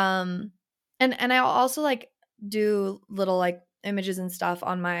 And I'll also like do little like images and stuff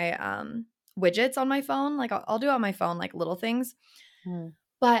on my widgets on my phone. Like I'll do on my phone like little things. Mm.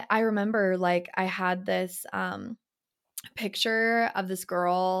 But I remember like I had this picture of this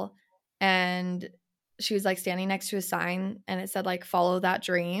girl, and she was like standing next to a sign, and it said like follow that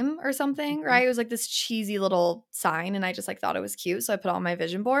dream or something, right? It was like this cheesy little sign, and I just like thought it was cute, so I put it on my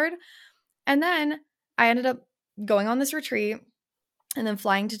vision board. And then I ended up going on this retreat and then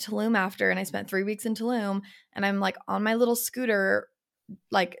flying to Tulum after, and I spent 3 weeks in Tulum, and I'm like on my little scooter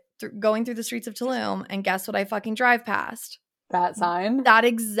like going through the streets of Tulum, and guess what I fucking drive past? That sign? That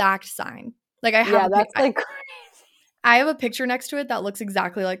exact sign. Like I have Yeah, that's like crazy. I have a picture next to it that looks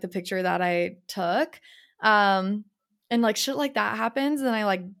exactly like the picture that I took. And like shit like that happens, and I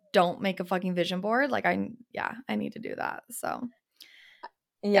like don't make a fucking vision board. Like I need to do that. So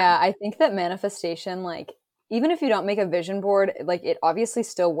Yeah, I think that manifestation, like, even if you don't make a vision board, like it obviously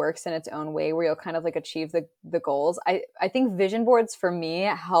still works in its own way where you'll kind of like achieve the goals. I think vision boards for me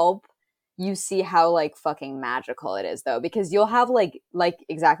help you see how like fucking magical it is though, because you'll have like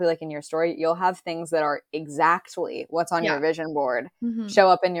exactly like in your story, you'll have things that are exactly what's on your yeah. vision board Mm-hmm. show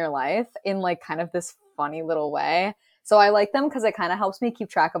up in your life in like kind of this funny little way. So I like them because it kind of helps me keep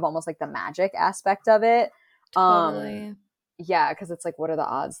track of almost like the magic aspect of it. Totally. Yeah, because it's like, what are the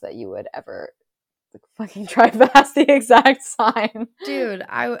odds that you would ever like, fucking drive past the exact sign? Dude,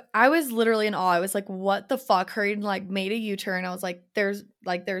 I was literally in awe. I was like, what the fuck? Hurried and like made a U-turn. I was like, there's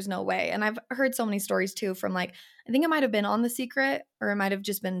no way. And I've heard so many stories too from like, I think it might have been on The Secret, or it might have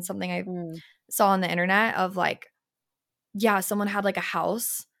just been something I saw on the internet of like, yeah, someone had like a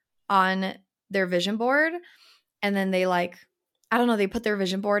house on their vision board, and then they like, I don't know, they put their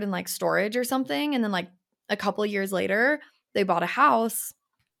vision board in like storage or something, and then like a couple of years later they bought a house,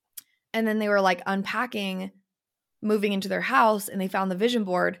 and then they were like unpacking, moving into their house, and they found the vision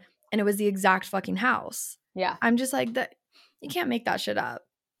board, and it was the exact fucking house. Yeah. I'm just like, that you can't make that shit up.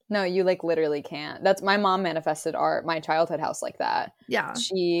 No, you like literally can't. That's my mom manifested my childhood house like that. Yeah.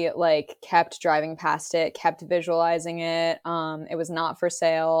 She like kept driving past it, kept visualizing it. It was not for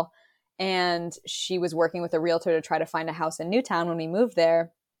sale. And she was working with a realtor to try to find a house in Newtown when we moved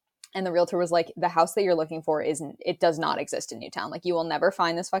there. And the realtor was like, the house that you're looking for it does not exist in Newtown. Like you will never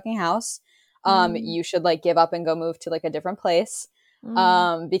find this fucking house. You should like give up and go move to like a different place.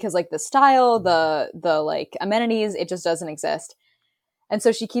 Because like the style, the like amenities, it just doesn't exist. And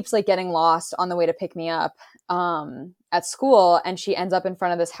so she keeps like getting lost on the way to pick me up at school. And she ends up in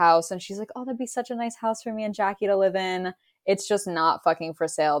front of this house, and she's like, oh, that'd be such a nice house for me and Jackie to live in. It's just not fucking for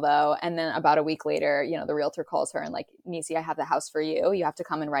sale though. And then about a week later, you know, the realtor calls her and like, Nisi, I have the house for you. You have to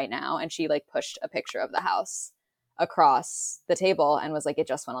come in right now. And she like pushed a picture of the house across the table and was like, it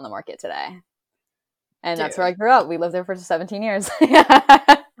just went on the market today. And Dude. That's where I grew up. We lived there for 17 years.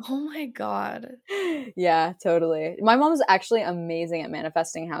 Oh my God. Yeah, totally. My mom's actually amazing at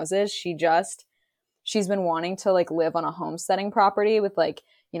manifesting houses. She's been wanting to like live on a homesteading property with like,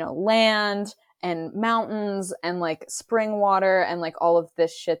 you know, land and mountains and like spring water and like all of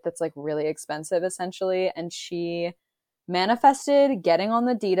this shit that's like really expensive essentially. And she manifested getting on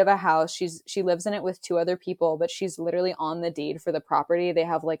the deed of a house. She lives in it with 2 other people, but she's literally on the deed for the property. They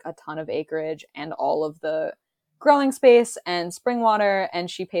have like a ton of acreage and all of the growing space and spring water, and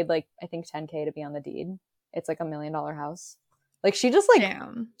she paid like I think $10,000 to be on the deed. It's like $1 million house. Like she just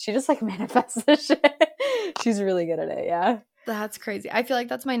like manifests this shit. She's really good at it. Yeah, that's crazy. I feel like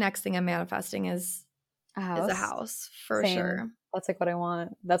that's my next thing I'm manifesting is a house for Same. Sure. That's like what I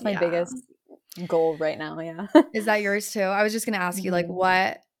want. That's my biggest goal right now. Yeah. Is that yours too? I was just gonna ask you like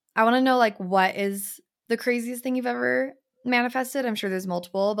what I want to know, like what is the craziest thing you've ever manifested? I'm sure there's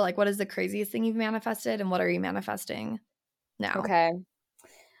multiple, but like what is the craziest thing you've manifested, and what are you manifesting now? Okay.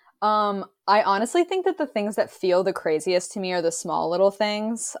 I honestly think that the things that feel the craziest to me are the small little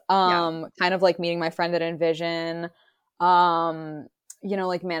things. Kind of like meeting my friend at Envision, you know,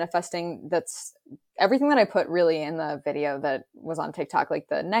 like manifesting. That's everything that I put really in the video that was on TikTok, like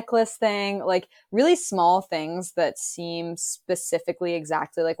the necklace thing, like really small things that seem specifically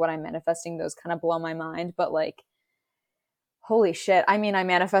exactly like what I'm manifesting. Those kind of blow my mind, but like, holy shit. I mean, I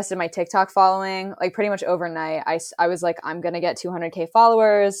manifested my TikTok following like pretty much overnight. I was like, I'm going to get 200K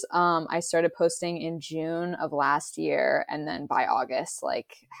followers. I started posting in June of last year. And then by August,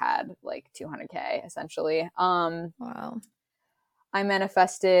 like had like 200K essentially. Wow. I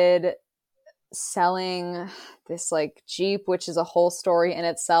manifested selling this like Jeep, which is a whole story in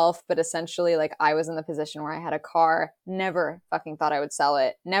itself. But essentially like I was in the position where I had a car, never fucking thought I would sell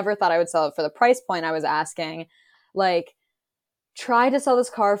it. Never thought I would sell it for the price point I was asking. Like, tried to sell this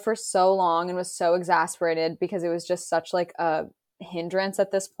car for so long and was so exasperated because it was just such like a hindrance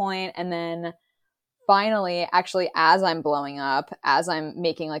at this point. And then finally, actually, as I'm blowing up, as I'm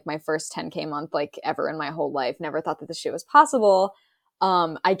making like my first 10K month like ever in my whole life, never thought that this shit was possible.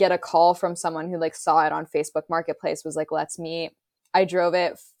 I get a call from someone who like saw it on Facebook Marketplace, was like, let's meet. I drove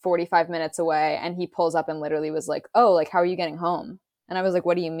it 45 minutes away, and he pulls up and literally was like, oh, like, how are you getting home? And I was like,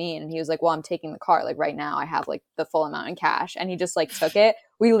 what do you mean? And he was like, well, I'm taking the car. Like right now I have like the full amount in cash. And he just like took it.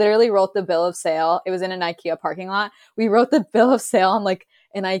 We literally wrote the bill of sale. It was in an IKEA parking lot. We wrote the bill of sale on like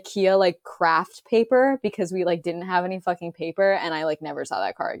an IKEA like craft paper because we like didn't have any fucking paper. And I like never saw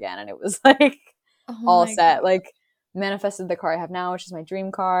that car again. And it was like Oh all my set. God. Like manifested the car I have now, which is my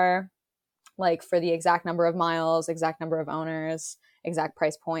dream car, like for the exact number of miles, exact number of owners, exact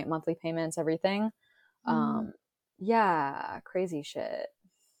price point, monthly payments, everything. Mm, Um, yeah, crazy shit.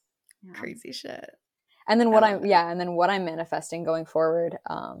 Yeah. crazy shit. And then I love it. and then what I'm manifesting going forward,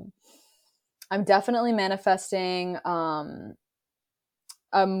 I'm definitely manifesting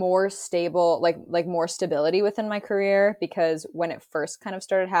a more stable, like more stability within my career, because when it first kind of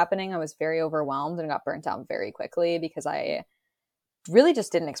started happening, I was very overwhelmed and got burnt out very quickly because I really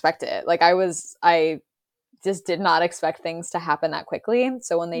just didn't expect it. Like I just did not expect things to happen that quickly.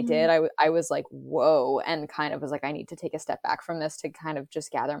 So when they did, Mhm. I was like, whoa, and kind of was like, I need to take a step back from this to kind of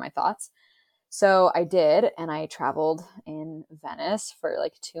just gather my thoughts. So I did, and I traveled in Venice for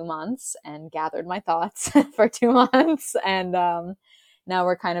like 2 months and gathered my thoughts for 2 months. And now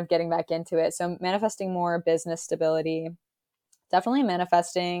we're kind of getting back into it. So manifesting more business stability, definitely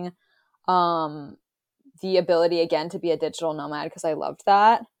manifesting um, the ability again to be a digital nomad because I loved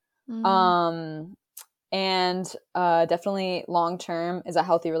that. Mm, Um, and definitely long term is a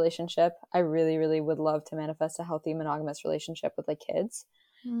healthy relationship. I really, really would love to manifest a healthy monogamous relationship with like kids.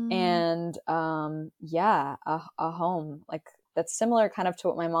 mm. And yeah, a home like that's similar kind of to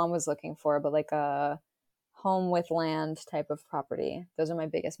what my mom was looking for, but like a home with land type of property. Those are my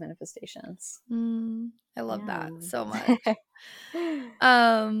biggest manifestations. I love that so much.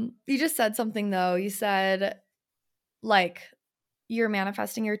 Yeah. You just said something though. You said like you're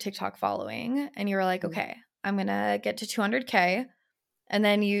manifesting your TikTok following and you were like, okay, I'm gonna get to 200K. And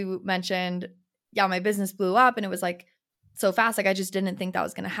then you mentioned, yeah, my business blew up and it was like so fast. Like I just didn't think that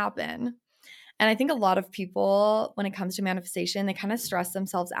was gonna happen. And I think a lot of people, when it comes to manifestation, they kind of stress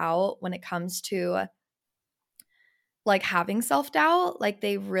themselves out when it comes to like having self doubt. Like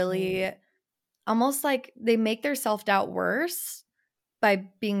they really almost like they make their self doubt worse by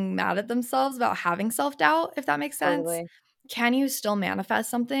being mad at themselves about having self doubt, if that makes sense. Totally. Can you still manifest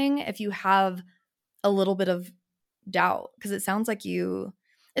something if you have a little bit of doubt? Because it sounds like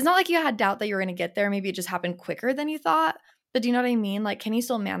it's not like you had doubt that you were going to get there. Maybe it just happened quicker than you thought. But do you know what I mean? Like, can you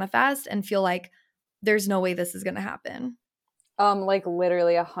still manifest and feel like there's no way this is going to happen? Like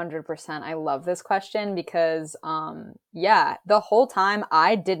literally 100%. I love this question because, yeah, the whole time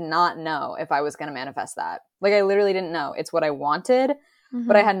I did not know if I was going to manifest that. Like I literally didn't know. It's what I wanted,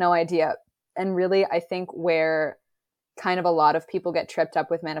 but I Mm-hmm. had no idea. And really, I think where kind of a lot of people get tripped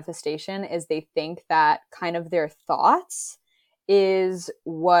up with manifestation is they think that kind of their thoughts is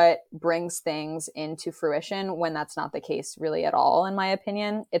what brings things into fruition when that's not the case really at all, in my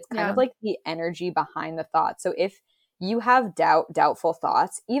opinion. It's kind of Yeah. like the energy behind the thought. So if you have doubtful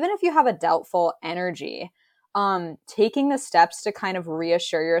thoughts, even if you have a doubtful energy, taking the steps to kind of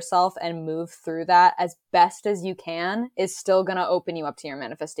reassure yourself and move through that as best as you can is still going to open you up to your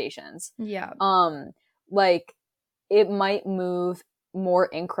manifestations. Yeah. Um, like it might move more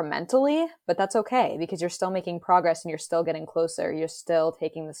incrementally, but that's okay because you're still making progress and you're still getting closer. You're still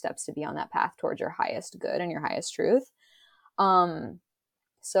taking the steps to be on that path towards your highest good and your highest truth. Um,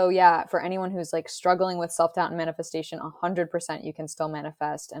 so yeah, for anyone who's like struggling with self-doubt and manifestation, 100% you can still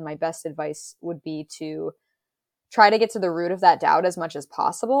manifest. And my best advice would be to try to get to the root of that doubt as much as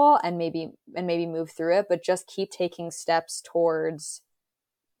possible and maybe move through it, but just keep taking steps towards,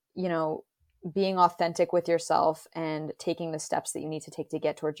 you know, being authentic with yourself and taking the steps that you need to take to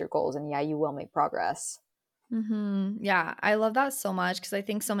get towards your goals. And yeah, you will make progress. Yeah. I love that so much because I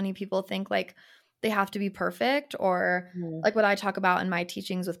think so many people think like they have to be perfect, or Mm. like what I talk about in my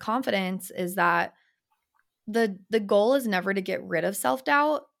teachings with confidence is that the goal is never to get rid of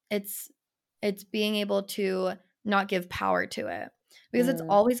self-doubt. It's being able to not give power to it because it's Mm.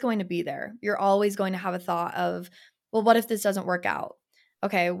 always going to be there. You're always going to have a thought of, well, what if this doesn't work out?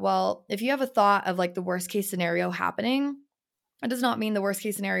 Okay, well, if you have a thought of like the worst case scenario happening, it does not mean the worst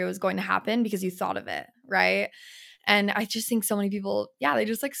case scenario is going to happen because you thought of it, right? And I just think so many people, yeah, they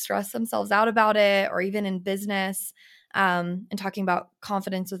just like stress themselves out about it, or even in business, and talking about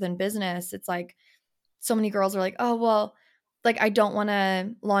confidence within business. It's like so many girls are like, oh, well, like I don't want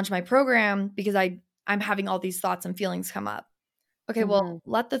to launch my program because I'm having all these thoughts and feelings come up. Okay, well,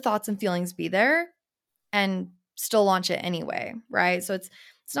 let the thoughts and feelings be there and still launch it anyway, right? So it's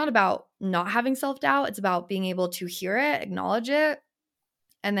not about not having self-doubt, it's about being able to hear it, acknowledge it,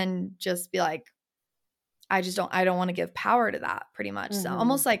 and then just be like, I don't want to give power to that, pretty much. So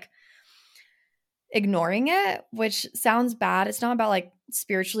almost like ignoring it, which sounds bad. It's not about like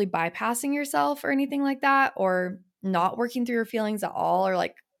spiritually bypassing yourself or anything like that, or not working through your feelings at all, or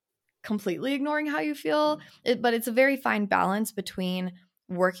like completely ignoring how you feel. But it's a very fine balance between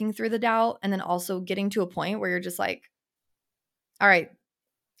working through the doubt and then also getting to a point where you're just like, all right,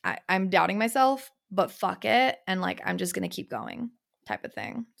 I'm doubting myself, but fuck it. And like, I'm just going to keep going type of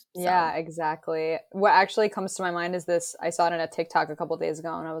thing. So. Yeah, exactly. What actually comes to my mind is this. I saw it in a TikTok a couple days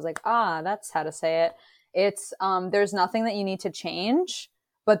ago and I was like, that's how to say it. It's there's nothing that you need to change,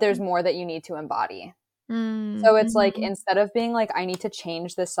 but there's more that you need to embody. So it's like, instead of being like, I need to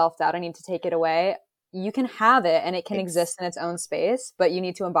change this self-doubt, I need to take it away, you can have it and it can exist in its own space, but you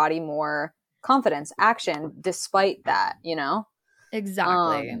need to embody more confidence, action, despite that, you know?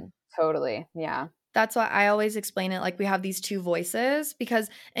 Exactly. Totally. Yeah. That's why I always explain it like we have these two voices, because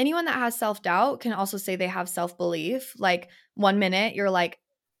anyone that has self-doubt can also say they have self-belief. Like 1 minute you're like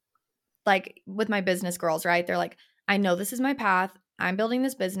with my business girls, right? They're like, I know this is my path. I'm building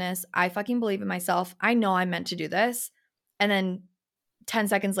this business. I fucking believe in myself. I know I'm meant to do this. And then 10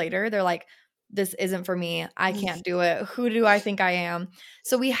 seconds later, they're like, this isn't for me. I can't do it. Who do I think I am?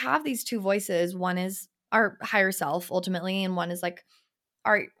 So we have these two voices. One is our higher self ultimately, and one is like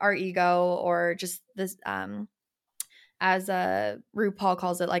our ego, or just this as RuPaul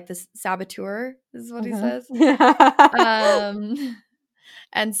calls it, like this saboteur is what he says.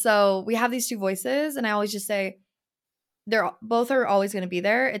 And so we have these two voices, and I always just say both are always going to be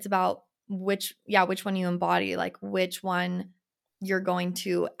there. It's about which one you embody, like which one you're going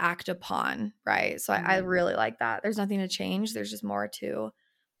to act upon, right? So I really like that. There's nothing to change. There's just more to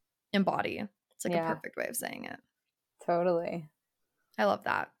embody. It's like a perfect way of saying it. Totally. I love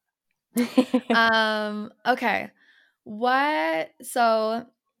that. Okay. So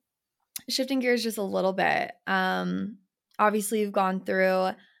shifting gears just a little bit. Obviously you've gone through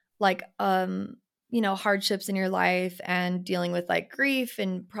like hardships in your life and dealing with like grief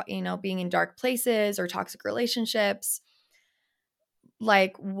and being in dark places or toxic relationships.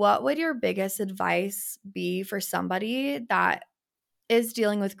 Like, what would your biggest advice be for somebody that is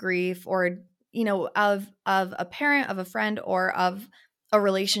dealing with grief, or of a parent, of a friend, or of a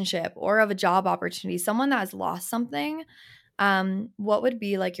relationship, or of a job opportunity, someone that has lost something? What would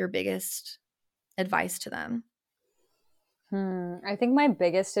be like your biggest advice to them? I think my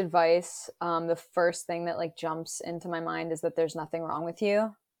biggest advice, the first thing that like jumps into my mind is that there's nothing wrong with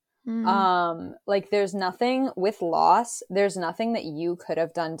you. Like there's nothing with loss. There's nothing that you could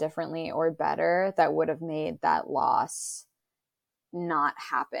have done differently or better that would have made that loss not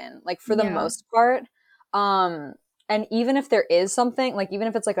happen. Like for the most part. And even if there is something, like even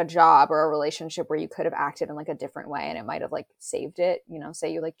if it's like a job or a relationship where you could have acted in like a different way and it might have like saved it,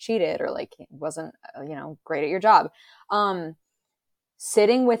 say you like cheated or like wasn't, great at your job.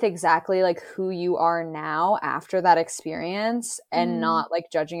 Sitting with exactly like who you are now after that experience and not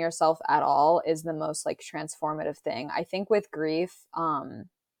like judging yourself at all is the most like transformative thing. I think with grief,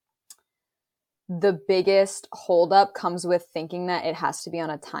 the biggest holdup comes with thinking that it has to be on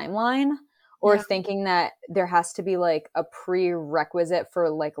a timeline, or thinking that there has to be like a prerequisite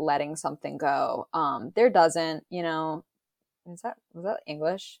for like letting something go. There doesn't, was that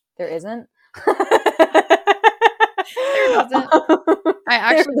English? There isn't. There doesn't. I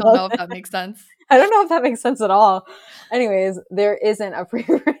actually don't know if that makes sense. I don't know if that makes sense at all. Anyways, there isn't a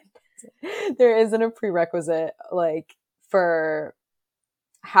prerequisite like for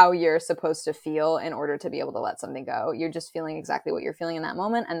how you're supposed to feel in order to be able to let something go. You're just feeling exactly what you're feeling in that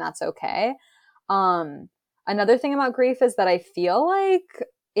moment, and that's okay. Another thing about grief is that I feel like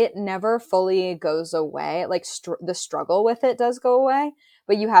it never fully goes away. Like the struggle with it does go away,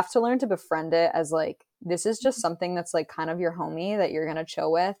 but you have to learn to befriend it as like, this is just something that's like kind of your homie that you're going to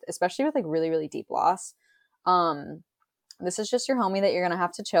chill with, especially with like really, really deep loss. This is just your homie that you're going to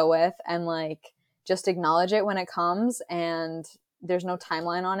have to chill with, and like just acknowledge it when it comes. And there's no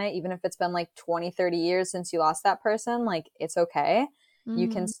timeline on it. Even if it's been like 20, 30 years since you lost that person, like it's okay. You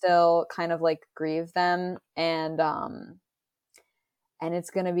can still kind of like grieve them, and it's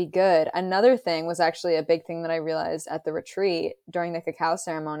going to be good. Another thing was actually a big thing that I realized at the retreat during the cacao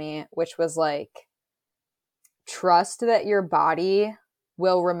ceremony, which was like, trust that your body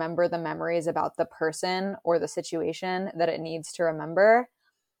will remember the memories about the person or the situation that it needs to remember,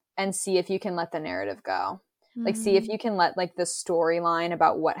 and see if you can let the narrative go. Like, see if you can let like the storyline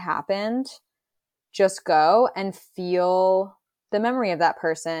about what happened just go and feel the memory of that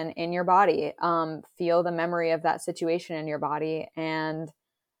person in your body. Feel the memory of that situation in your body. And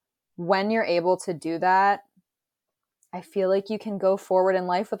when you're able to do that, I feel like you can go forward in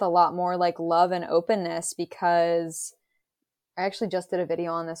life with a lot more like love and openness, because I actually just did a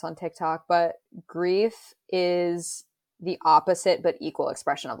video on this on TikTok, but grief is the opposite but equal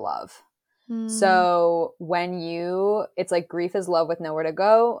expression of love. So it's like grief is love with nowhere to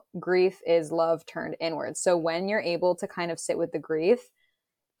go. Grief is love turned inward. So when you're able to kind of sit with the grief,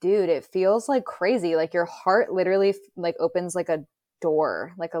 dude, it feels like crazy. Like your heart literally like opens like a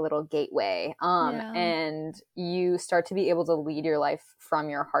door, like a little gateway. And you start to be able to lead your life from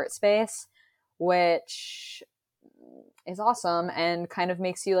your heart space, which is awesome and kind of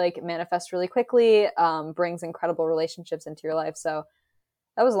makes you like manifest really quickly, brings incredible relationships into your life. So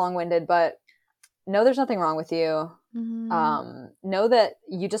that was long-winded, but know there's nothing wrong with you. Know that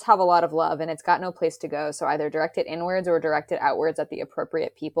you just have a lot of love and it's got no place to go. So either direct it inwards or direct it outwards at the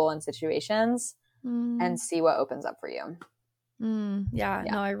appropriate people and situations, and see what opens up for you. Yeah,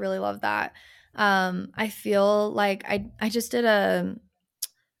 no, I really love that. I feel like I just did a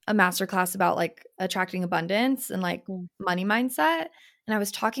masterclass about like attracting abundance and like money mindset. And I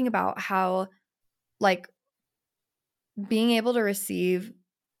was talking about how like being able to receive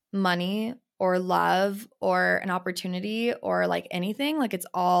money or love or an opportunity or like anything, like it's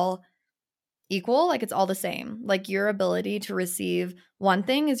all equal, like it's all the same. Like your ability to receive one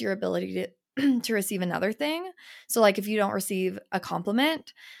thing is your ability to to receive another thing. So like if you don't receive a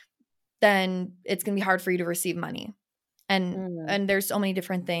compliment, then it's going to be hard for you to receive money. And there's so many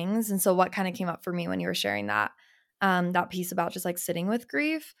different things. And so what kind of came up for me when you were sharing that that piece about just like sitting with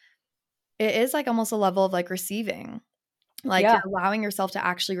grief, it is like almost a level of like receiving. Like you're allowing yourself to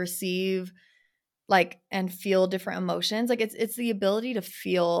actually receive like and feel different emotions. Like it's the ability to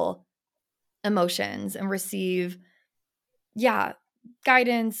feel emotions and receive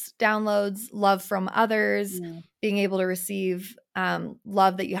guidance, downloads, love from others, being able to receive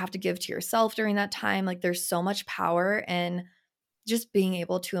love that you have to give to yourself during that time. Like there's so much power in just being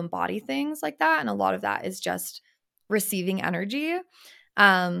able to embody things like that. And a lot of that is just receiving energy.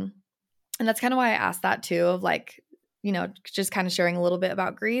 And that's kind of why I asked that too, of like, you know, just kind of sharing a little bit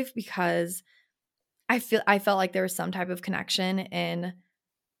about grief, because I felt like there was some type of connection in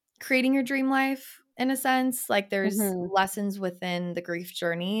creating your dream life in a sense. Like there's lessons within the grief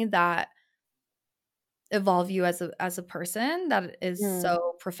journey that evolve you as a person that is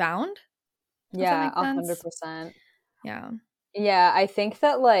so profound. Does that make sense? 100%. Yeah, I think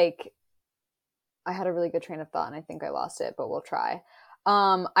that like I had a really good train of thought and I think I lost it, but we'll try.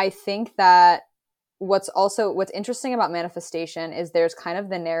 I think that what's interesting about manifestation is there's kind of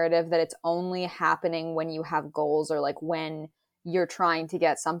the narrative that it's only happening when you have goals or like when you're trying to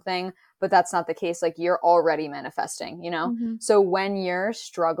get something, but that's not the case. Like you're already manifesting, you know? So when you're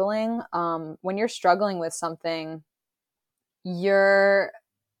struggling with something, you're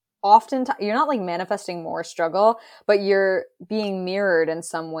you're not like manifesting more struggle, but you're being mirrored in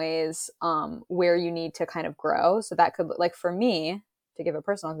some ways where you need to kind of grow. So that could, like for me, to give a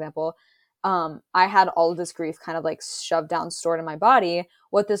personal example, I had all of this grief kind of like shoved down, stored in my body.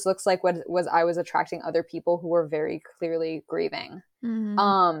 What this looks like was I was attracting other people who were very clearly grieving.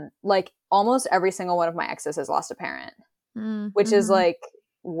 Like almost every single one of my exes has lost a parent, which is like,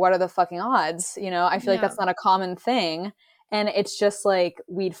 what are the fucking odds? You know, I feel like that's not a common thing. And it's just like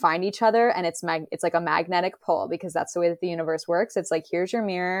we'd find each other and it's like a magnetic pull, because that's the way that the universe works. It's like, here's your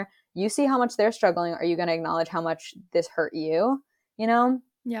mirror. You see how much they're struggling. Are you going to acknowledge how much this hurt you? You know?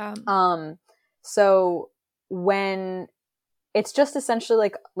 Yeah. So when it's just essentially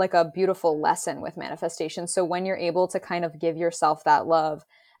like a beautiful lesson with manifestation. So when you're able to kind of give yourself that love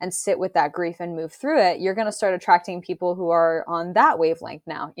and sit with that grief and move through it, you're going to start attracting people who are on that wavelength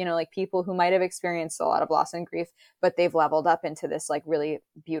now, you know, like people who might have experienced a lot of loss and grief, but they've leveled up into this like really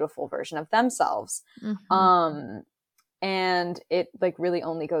beautiful version of themselves. And it like really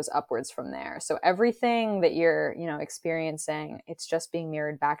only goes upwards from there. So everything that you're, you know, experiencing, it's just being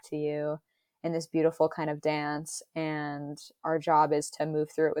mirrored back to you in this beautiful kind of dance. And our job is to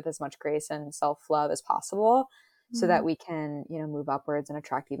move through it with as much grace and self-love as possible, so that we can, you know, move upwards and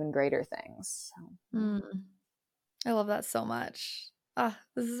attract even greater things. I love that so much.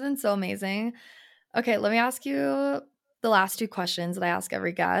 This has been so amazing. Okay, let me ask you the last two questions that I ask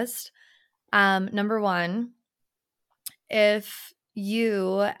every guest. Number one, if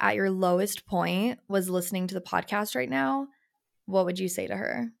you at your lowest point was listening to the podcast right now, what would you say to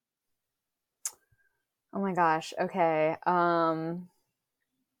her? Oh my gosh. Okay.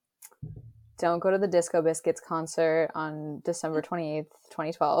 don't go to the Disco Biscuits concert on December 28th,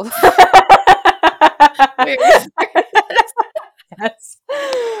 2012. Wait, yes. That's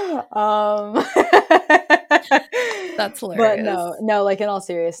But hilarious. no, like in all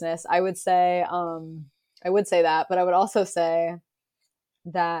seriousness, I would say that, but I would also say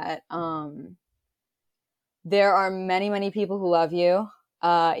that there are many, many people who love you.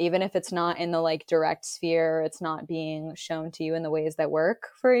 Even if it's not in the like direct sphere, it's not being shown to you in the ways that work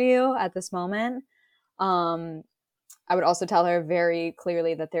for you at this moment. I would also tell her very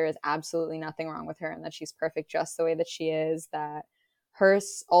clearly that there is absolutely nothing wrong with her and that she's perfect just the way that she is, that her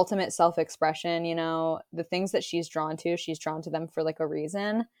ultimate self-expression, you know, the things that she's drawn to them for like a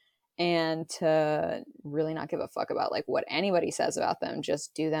reason, and to really not give a fuck about like what anybody says about them.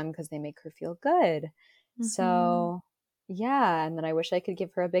 Just do them because they make her feel good. Mm-hmm. So yeah, and then I wish I could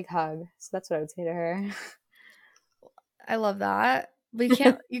give her a big hug. So that's what I would say to her. I love that.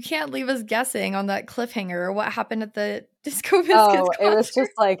 But you can't leave us guessing on that cliffhanger. What happened at the Disco Biscuits concert? It was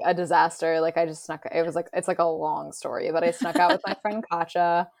just like a disaster. Like I just snuck. It was like, it's like a long story, but I snuck out with my friend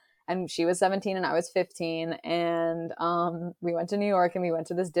Katja, and she was 17 and I was 15, and we went to New York and we went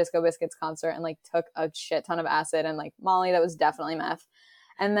to this Disco Biscuits concert and like took a shit ton of acid and like Molly that was definitely meth,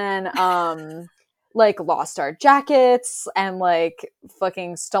 and then like lost our jackets and like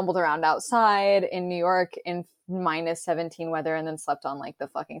fucking stumbled around outside in New York in minus 17 weather and then slept on like the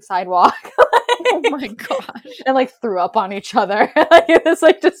fucking sidewalk. Oh my gosh. And like threw up on each other. Like it was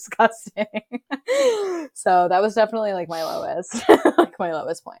like disgusting. So that was definitely like my lowest, like my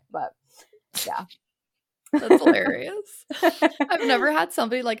lowest point. But yeah. That's hilarious. I've never had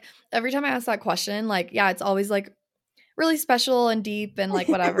somebody like, every time I ask that question, like, yeah, it's always like really special and deep and like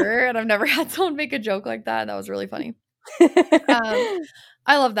whatever. And I've never had someone make a joke like that. That was really funny.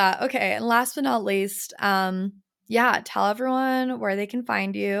 I love that. Okay. And last but not least, yeah, tell everyone where they can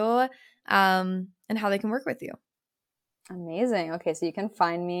find you and how they can work with you. Amazing. Okay, so you can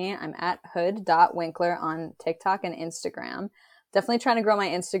find me. I'm at hood.winkler on TikTok and Instagram. Definitely trying to grow my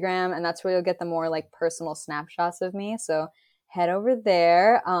Instagram, and that's where you'll get the more like personal snapshots of me. So head over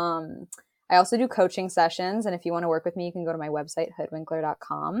there. I also do coaching sessions, and if you want to work with me, you can go to my website,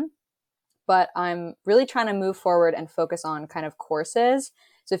 hoodwinkler.com. But I'm really trying to move forward and focus on kind of courses.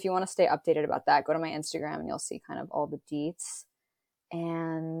 So if you want to stay updated about that, go to my Instagram and you'll see kind of all the deets.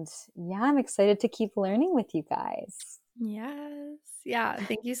 And yeah, I'm excited to keep learning with you guys. Yes. Yeah.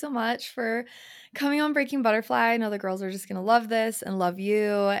 Thank you so much for coming on Breaking Butterfly. I know the girls are just going to love this and love you.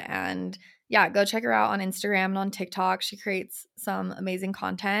 And yeah, go check her out on Instagram and on TikTok. She creates some amazing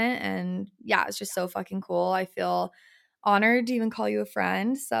content. And yeah, it's just so fucking cool. I feel honored to even call you a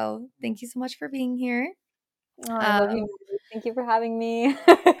friend. So thank you so much for being here. Oh, I love you. Thank you for having me.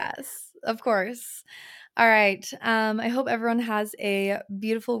 Yes, of course. All right. I hope everyone has a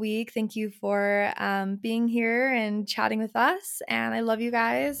beautiful week. Thank you for being here and chatting with us. And I love you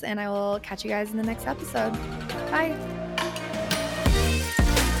guys. And I will catch you guys in the next episode. Bye.